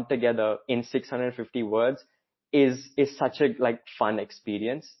personality come together in 650 words is such a fun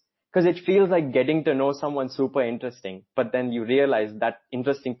experience, because it feels like getting to know someone super interesting, but then you realize that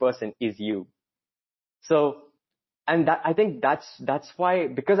interesting person is you. So, and I think that's why,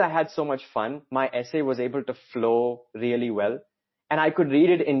 because I had so much fun, my essay was able to flow really well. And I could read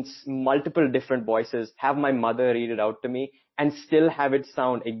it in multiple different voices, have my mother read it out to me, and still have it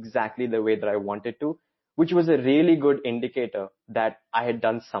sound exactly the way that I wanted to, which was a really good indicator that I had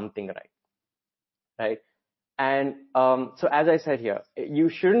done something right. Right? And so as I said here, you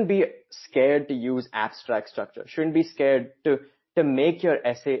shouldn't be scared to use abstract structure. Shouldn't be scared to make your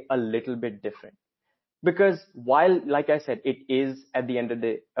essay a little bit different. Because while, like I said, it is at the end of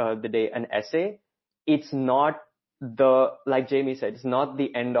the day an essay, it's not like Jamie said, it's not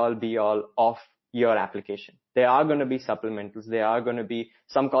the end all be all of your application. There are going to be supplementals. There are going to be,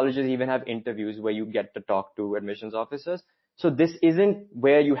 some colleges even have interviews where you get to talk to admissions officers. So this isn't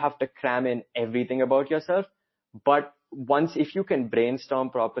where you have to cram in everything about yourself. But once, if you can brainstorm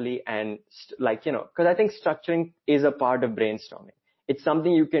properly and because I think structuring is a part of brainstorming. It's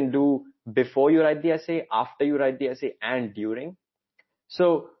something you can do before you write the essay, after you write the essay, and during.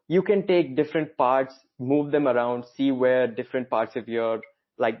 So you can take different parts, move them around, see where different parts of your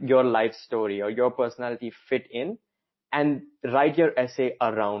life story or your personality fit in, and write your essay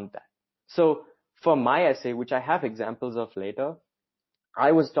around that. So for my essay, which I have examples of later,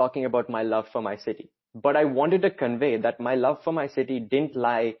 I was talking about my love for my city, but I wanted to convey that my love for my city didn't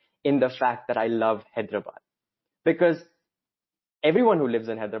lie in the fact that I love Hyderabad, because everyone who lives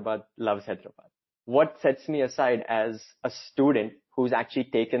in Hyderabad loves Hyderabad. What sets me aside as a student who's actually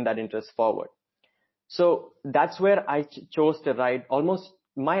taken that interest forward? So that's where I chose to write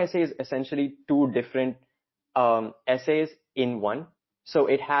my essay is essentially two different essays in one. So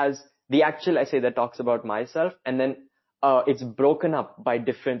it has the actual essay that talks about myself, and then it's broken up by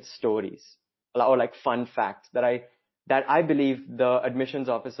different stories or like fun facts that I believe the admissions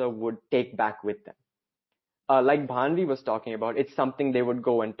officer would take back with them. Like Bhanvi was talking about, it's something they would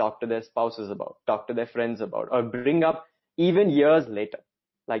go and talk to their spouses about, talk to their friends about, or bring up even years later,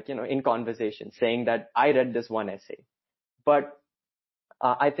 in conversation, saying that I read this one essay. But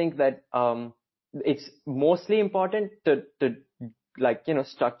I think that it's mostly important to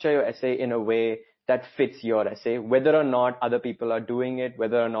structure your essay in a way that fits your essay, whether or not other people are doing it,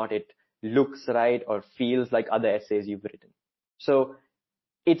 whether or not it looks right or feels like other essays you've written. So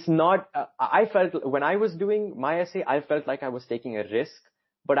it's not, I felt when I was doing my essay, I felt like I was taking a risk,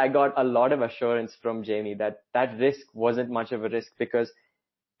 but I got a lot of assurance from Jamie that that risk wasn't much of a risk, because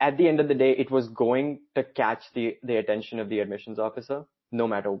at the end of the day, it was going to catch the attention of the admissions officer, no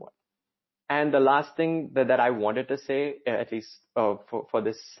matter what. And the last thing that I wanted to say, at least for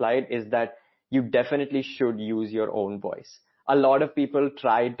this slide, is that you definitely should use your own voice. A lot of people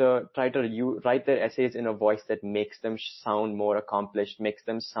try to write their essays in a voice that makes them sound more accomplished, makes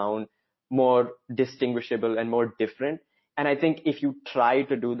them sound more distinguishable and more different. And I think if you try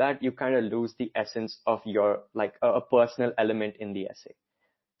to do that, you kind of lose the essence of your, a personal element in the essay.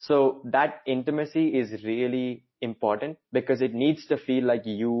 So that intimacy is really important, because it needs to feel like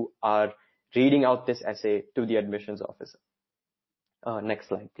you are reading out this essay to the admissions officer. Next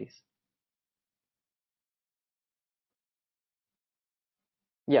slide, please.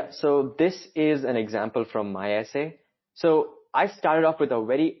 Yeah, so this is an example from my essay. So I started off with a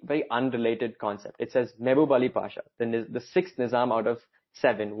very, very unrelated concept. It says Mehboob Ali Pasha, the sixth Nizam out of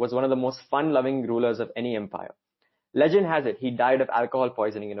 7, was one of the most fun-loving rulers of any empire. Legend has it he died of alcohol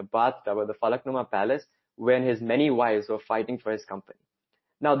poisoning in a bathtub of the Falaknuma Palace when his many wives were fighting for his company.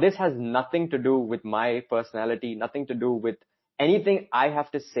 Now, this has nothing to do with my personality, nothing to do with anything I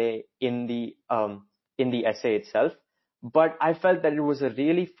have to say in the essay itself. But I felt that it was a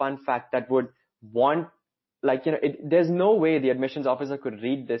really fun fact that would there's no way the admissions officer could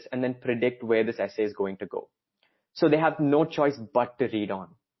read this and then predict where this essay is going to go. So they have no choice but to read on,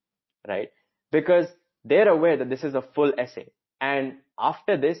 right? Because they're aware that this is a full essay. And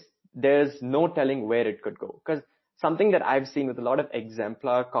after this, there's no telling where it could go. Because something that I've seen with a lot of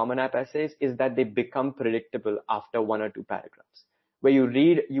exemplar Common App essays is that they become predictable after 1 or 2 paragraphs, where you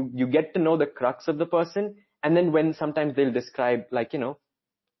read, you get to know the crux of the person. And then when sometimes they'll describe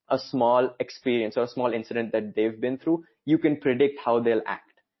a small experience or a small incident that they've been through, you can predict how they'll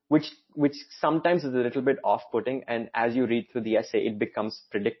act, which sometimes is a little bit off-putting. And as you read through the essay, it becomes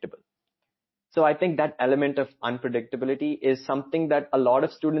predictable. So I think that element of unpredictability is something that a lot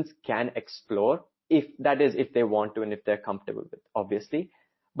of students can explore, if they want to and if they're comfortable with, obviously.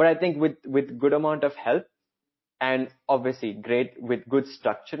 But I think with good amount of help, and obviously with good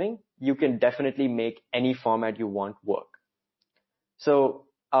structuring, you can definitely make any format you want work. So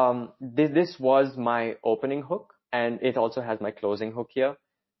this was my opening hook, and it also has my closing hook here.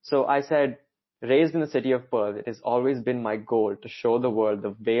 So I said, raised in the city of Perth, it has always been my goal to show the world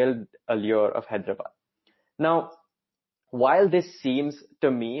the veiled allure of Hyderabad. Now, while this seems to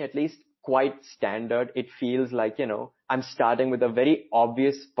me, at least, quite standard, it feels like, I'm starting with a very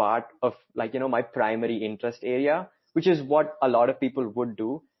obvious part of my primary interest area, which is what a lot of people would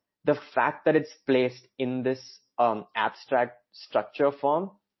do. The fact that it's placed in this abstract structure form,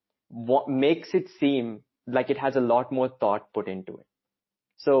 what makes it seem like it has a lot more thought put into it.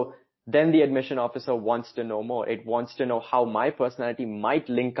 So then the admission officer wants to know more. It wants to know how my personality might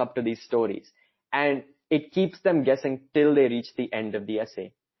link up to these stories. And it keeps them guessing till they reach the end of the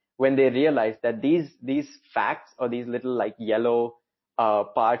essay, when they realize that these facts, or these little yellow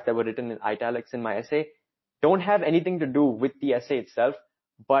parts that were written in italics in my essay, don't have anything to do with the essay itself,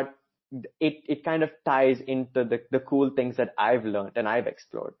 but it kind of ties into the cool things that I've learned and I've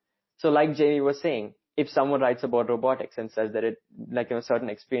explored. So like Jamie was saying, if someone writes about robotics and says that it, like, certain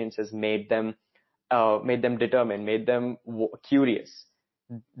experiences made them determined, made them curious,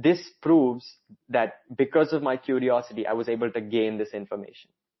 this proves that because of my curiosity, I was able to gain this information.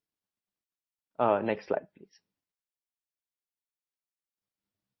 Next slide, please.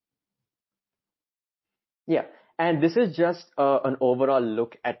 Yeah, and this is just an overall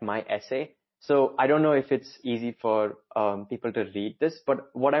look at my essay. So I don't know if it's easy for people to read this, but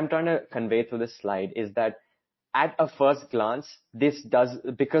what I'm trying to convey through this slide is that at a first glance, this does,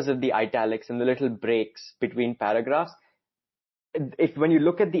 because of the italics and the little breaks between paragraphs, when you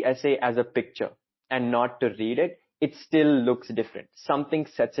look at the essay as a picture and not to read it, it still looks different. Something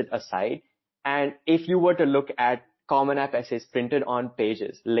sets it aside. And if you were to look at Common App essays printed on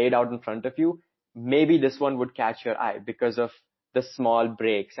pages laid out in front of you, maybe this one would catch your eye because of the small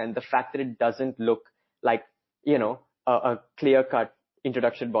breaks and the fact that it doesn't look like, a clear-cut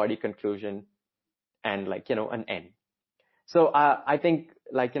introduction, body, conclusion, and an end. So I think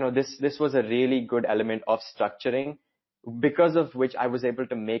this was a really good element of structuring, because of which I was able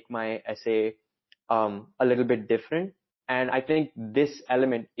to make my essay a little bit different. And I think this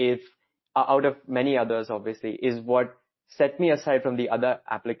element, if out of many others, obviously, is what set me aside from the other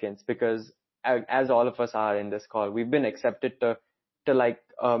applicants, because as all of us are in this call, we've been accepted to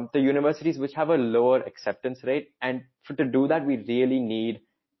the universities which have a lower acceptance rate. And to do that, we really need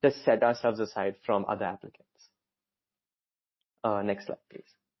to set ourselves aside from other applicants. Next slide, please.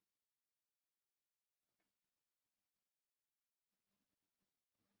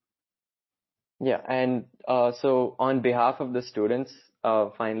 Yeah, and so on behalf of the students,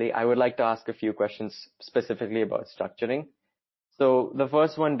 finally, I would like to ask a few questions specifically about structuring. So the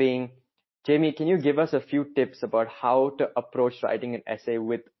first one being, Jamie, can you give us a few tips about how to approach writing an essay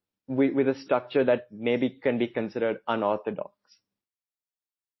with a structure that maybe can be considered unorthodox?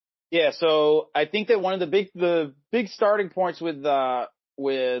 Yeah, so I think that one of the big starting points with the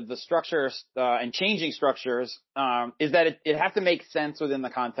structures and changing structures is that it has to make sense within the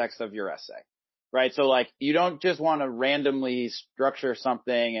context of your essay, right? So like, you don't just want to randomly structure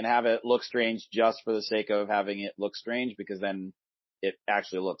something and have it look strange just for the sake of having it look strange, because then it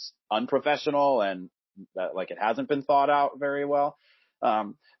actually looks unprofessional and like it hasn't been thought out very well.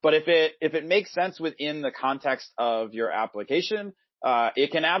 But if it makes sense within the context of your application,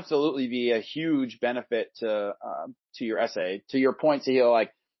 it can absolutely be a huge benefit to your essay. To your point, Sahil,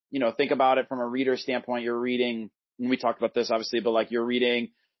 like, think about it from a reader standpoint. You're reading, and we talked about this obviously, but like you're reading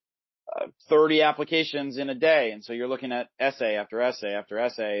 30 applications in a day. And so you're looking at essay after essay after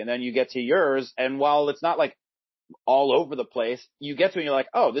essay, and then you get to yours. And while it's not like all over the place, you get to it and you're like,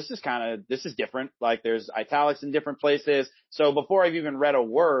 oh, this is different. Like there's italics in different places. So before I've even read a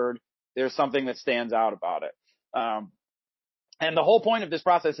word, there's something that stands out about it. And the whole point of this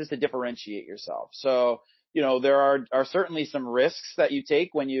process is to differentiate yourself. So, there are certainly some risks that you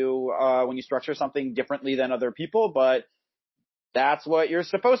take when you structure something differently than other people, but that's what you're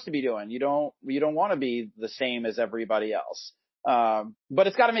supposed to be doing. You don't want to be the same as everybody else. But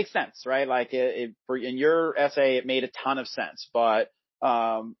it's got to make sense, right? Like in your essay, it made a ton of sense, but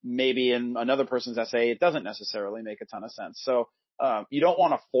maybe in another person's essay, it doesn't necessarily make a ton of sense. So you don't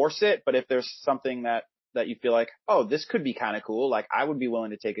want to force it, but if there's something that you feel like, oh, this could be kind of cool, like I would be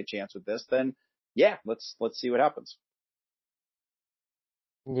willing to take a chance with this, then yeah, let's see what happens.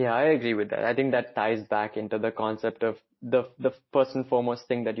 Yeah, I agree with that. I think that ties back into the concept of the first and foremost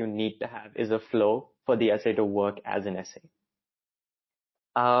thing that you need to have is a flow for the essay to work as an essay.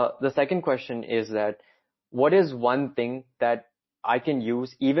 The second question is that what is one thing that I can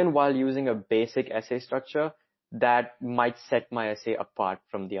use even while using a basic essay structure that might set my essay apart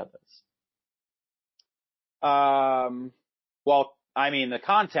from the others? Well, I mean, the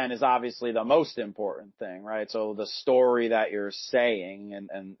content is obviously the most important thing, right? So the story that you're saying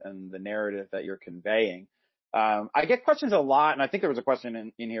and the narrative that you're conveying. I get questions a lot, and I think there was a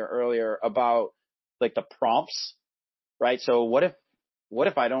question in here earlier about like the prompts, right? So what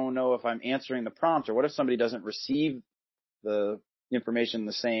if I don't know if I'm answering the prompt, or what if somebody doesn't receive the information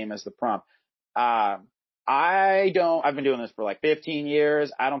the same as the prompt? I've been doing this for like 15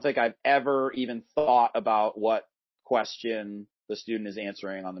 years. I don't think I've ever even thought about what question the student is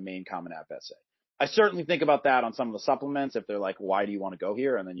answering on the main Common App essay. I certainly think about that on some of the supplements if they're like, why do you want to go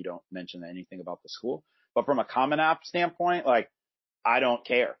here? And then you don't mention anything about the school. But from a Common App standpoint, like, I don't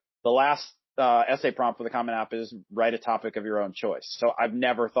care. The last essay prompt for the Common App is write a topic of your own choice. So I've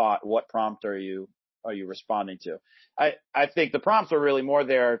never thought, what prompt are you responding to? I think the prompts are really more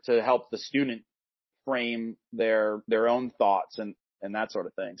there to help the student frame their own thoughts and that sort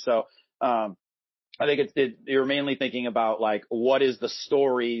of thing. So, I think you're mainly thinking about like, what is the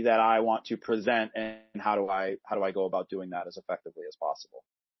story that I want to present, and how do I go about doing that as effectively as possible?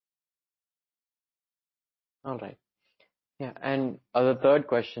 All right. Yeah. And the third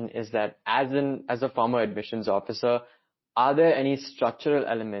question is that as a former admissions officer, are there any structural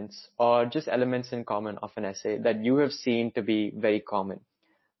elements or just elements in common of an essay that you have seen to be very common?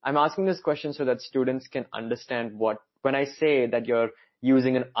 I'm asking this question so that students can understand when I say that you're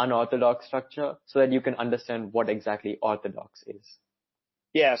using an unorthodox structure, so that you can understand what exactly orthodox is.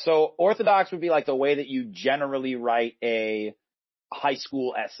 Yeah. So orthodox would be like the way that you generally write a high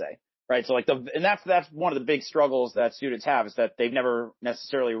school essay, right? So like and that's one of the big struggles that students have, is that they've never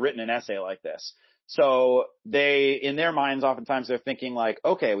necessarily written an essay like this. So in their minds, oftentimes they're thinking like,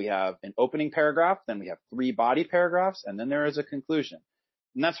 okay, we have an opening paragraph, then we have 3 body paragraphs, and then there is a conclusion.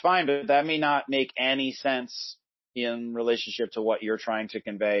 And that's fine, but that may not make any sense in relationship to what you're trying to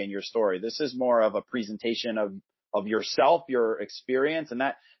convey in your story. This is more of a presentation of yourself, your experience, and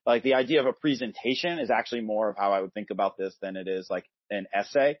that, like, the idea of a presentation is actually more of how I would think about this than it is like an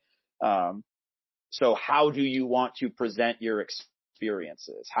essay. So how do you want to present your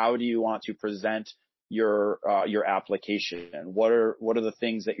experiences? How do you want to present your application? What are the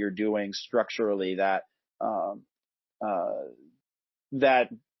things that you're doing structurally that that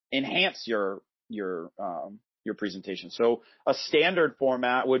enhance your presentation? So a standard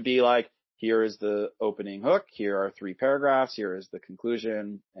format would be like, here is the opening hook, here are 3 paragraphs, here is the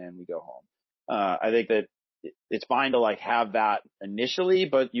conclusion, and we go home. I think that it's fine to like have that initially,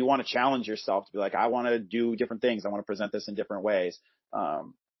 but you want to challenge yourself to be like, I want to do different things. I want to present this in different ways.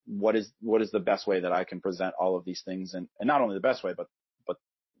 What is the best way that I can present all of these things? And not only the best way, but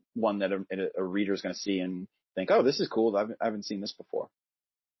one that a reader is going to see and think, oh, this is cool. I haven't seen this before.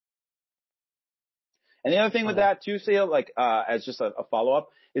 And the other thing with that too, Seal, like, as just a follow up,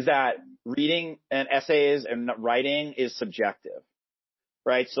 is that reading and essays and writing is subjective,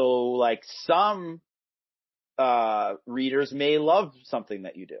 right? So like some readers may love something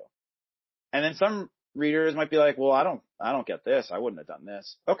that you do, and then some readers might be like, well, I don't get this. I wouldn't have done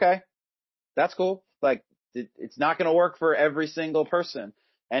this. Okay, that's cool. Like, it's not going to work for every single person.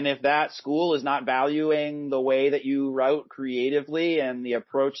 And if that school is not valuing the way that you wrote creatively and the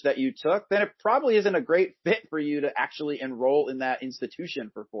approach that you took, then it probably isn't a great fit for you to actually enroll in that institution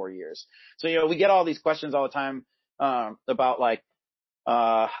for 4 years. So, we get all these questions all the time about like,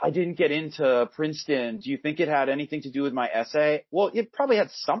 I didn't get into Princeton. Do you think it had anything to do with my essay? Well, it probably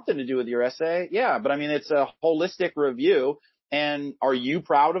had something to do with your essay. Yeah, but I mean, it's a holistic review. And are you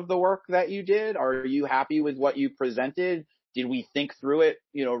proud of the work that you did? Are you happy with what you presented? Did we think through it,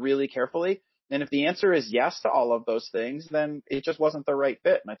 really carefully? And if the answer is yes to all of those things, then it just wasn't the right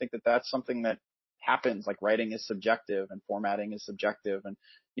fit. And I think that that's something that happens. Like, writing is subjective and formatting is subjective. And,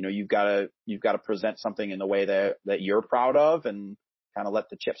 you've got to present something in the way that you're proud of, and kind of let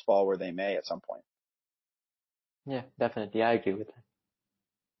the chips fall where they may at some point. Yeah, definitely. I agree with that.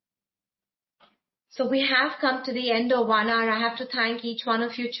 So we have come to the end of 1 hour. I have to thank each one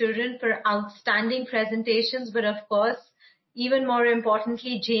of you children for outstanding presentations. But of course, even more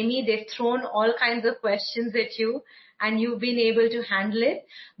importantly, Jamie, they've thrown all kinds of questions at you and you've been able to handle it.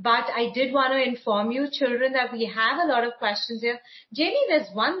 But I did want to inform you children that we have a lot of questions here. Jamie, there's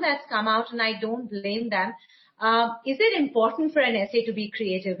one that's come out and I don't blame them. Is it important for an essay to be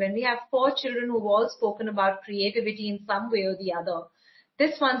creative? And we have 4 children who've all spoken about creativity in some way or the other.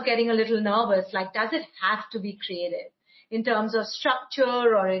 This one's getting a little nervous. Like, does it have to be creative in terms of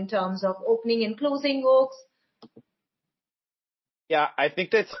structure or in terms of opening and closing hooks? Yeah, I think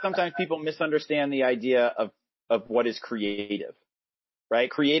that sometimes people misunderstand the idea of what is creative, right?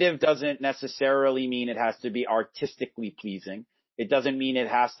 Creative doesn't necessarily mean it has to be artistically pleasing. It doesn't mean it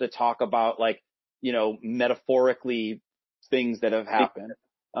has to talk about, like, metaphorically things that have happened.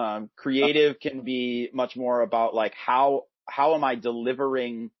 Creative can be much more about like, how am I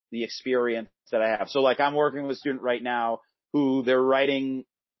delivering the experience that I have? So like, I'm working with a student right now who they're writing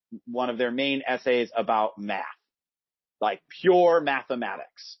one of their main essays about math, like pure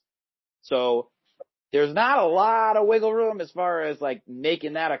mathematics. So there's not a lot of wiggle room as far as like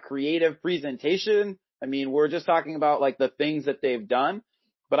making that a creative presentation. I mean, we're just talking about like the things that they've done.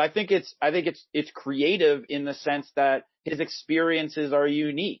 But I think it's creative in the sense that his experiences are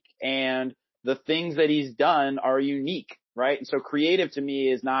unique and the things that he's done are unique, right? And so creative to me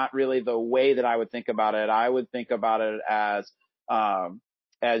is not really the way that I would think about it. I would think about it as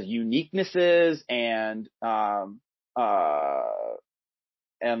uniquenesses and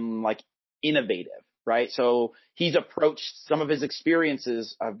like innovative, right? So he's approached, some of his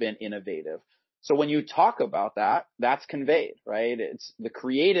experiences have been innovative. So when you talk about that, that's conveyed, right? It's the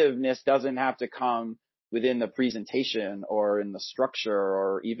creativeness doesn't have to come within the presentation or in the structure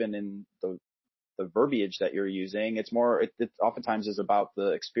or even in the verbiage that you're using. It's more, it oftentimes is about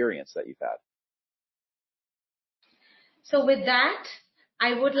the experience that you've had. So with that,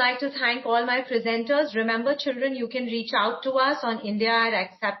 I would like to thank all my presenters. Remember, children, you can reach out to us on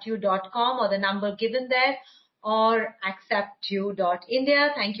india@acceptyou.com or the number given there, or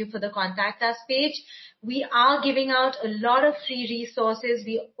acceptyou.india. Thank you for the contact us page. We are giving out a lot of free resources.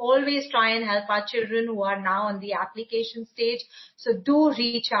 We always try and help our children who are now on the application stage. So do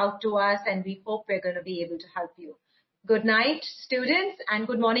reach out to us, and we hope we're going to be able to help you. Good night, students, and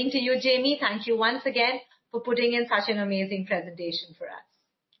good morning to you, Jamie. Thank you once again for putting in such an amazing presentation for us.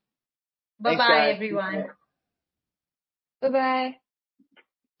 Bye-bye, everyone. Bye-bye.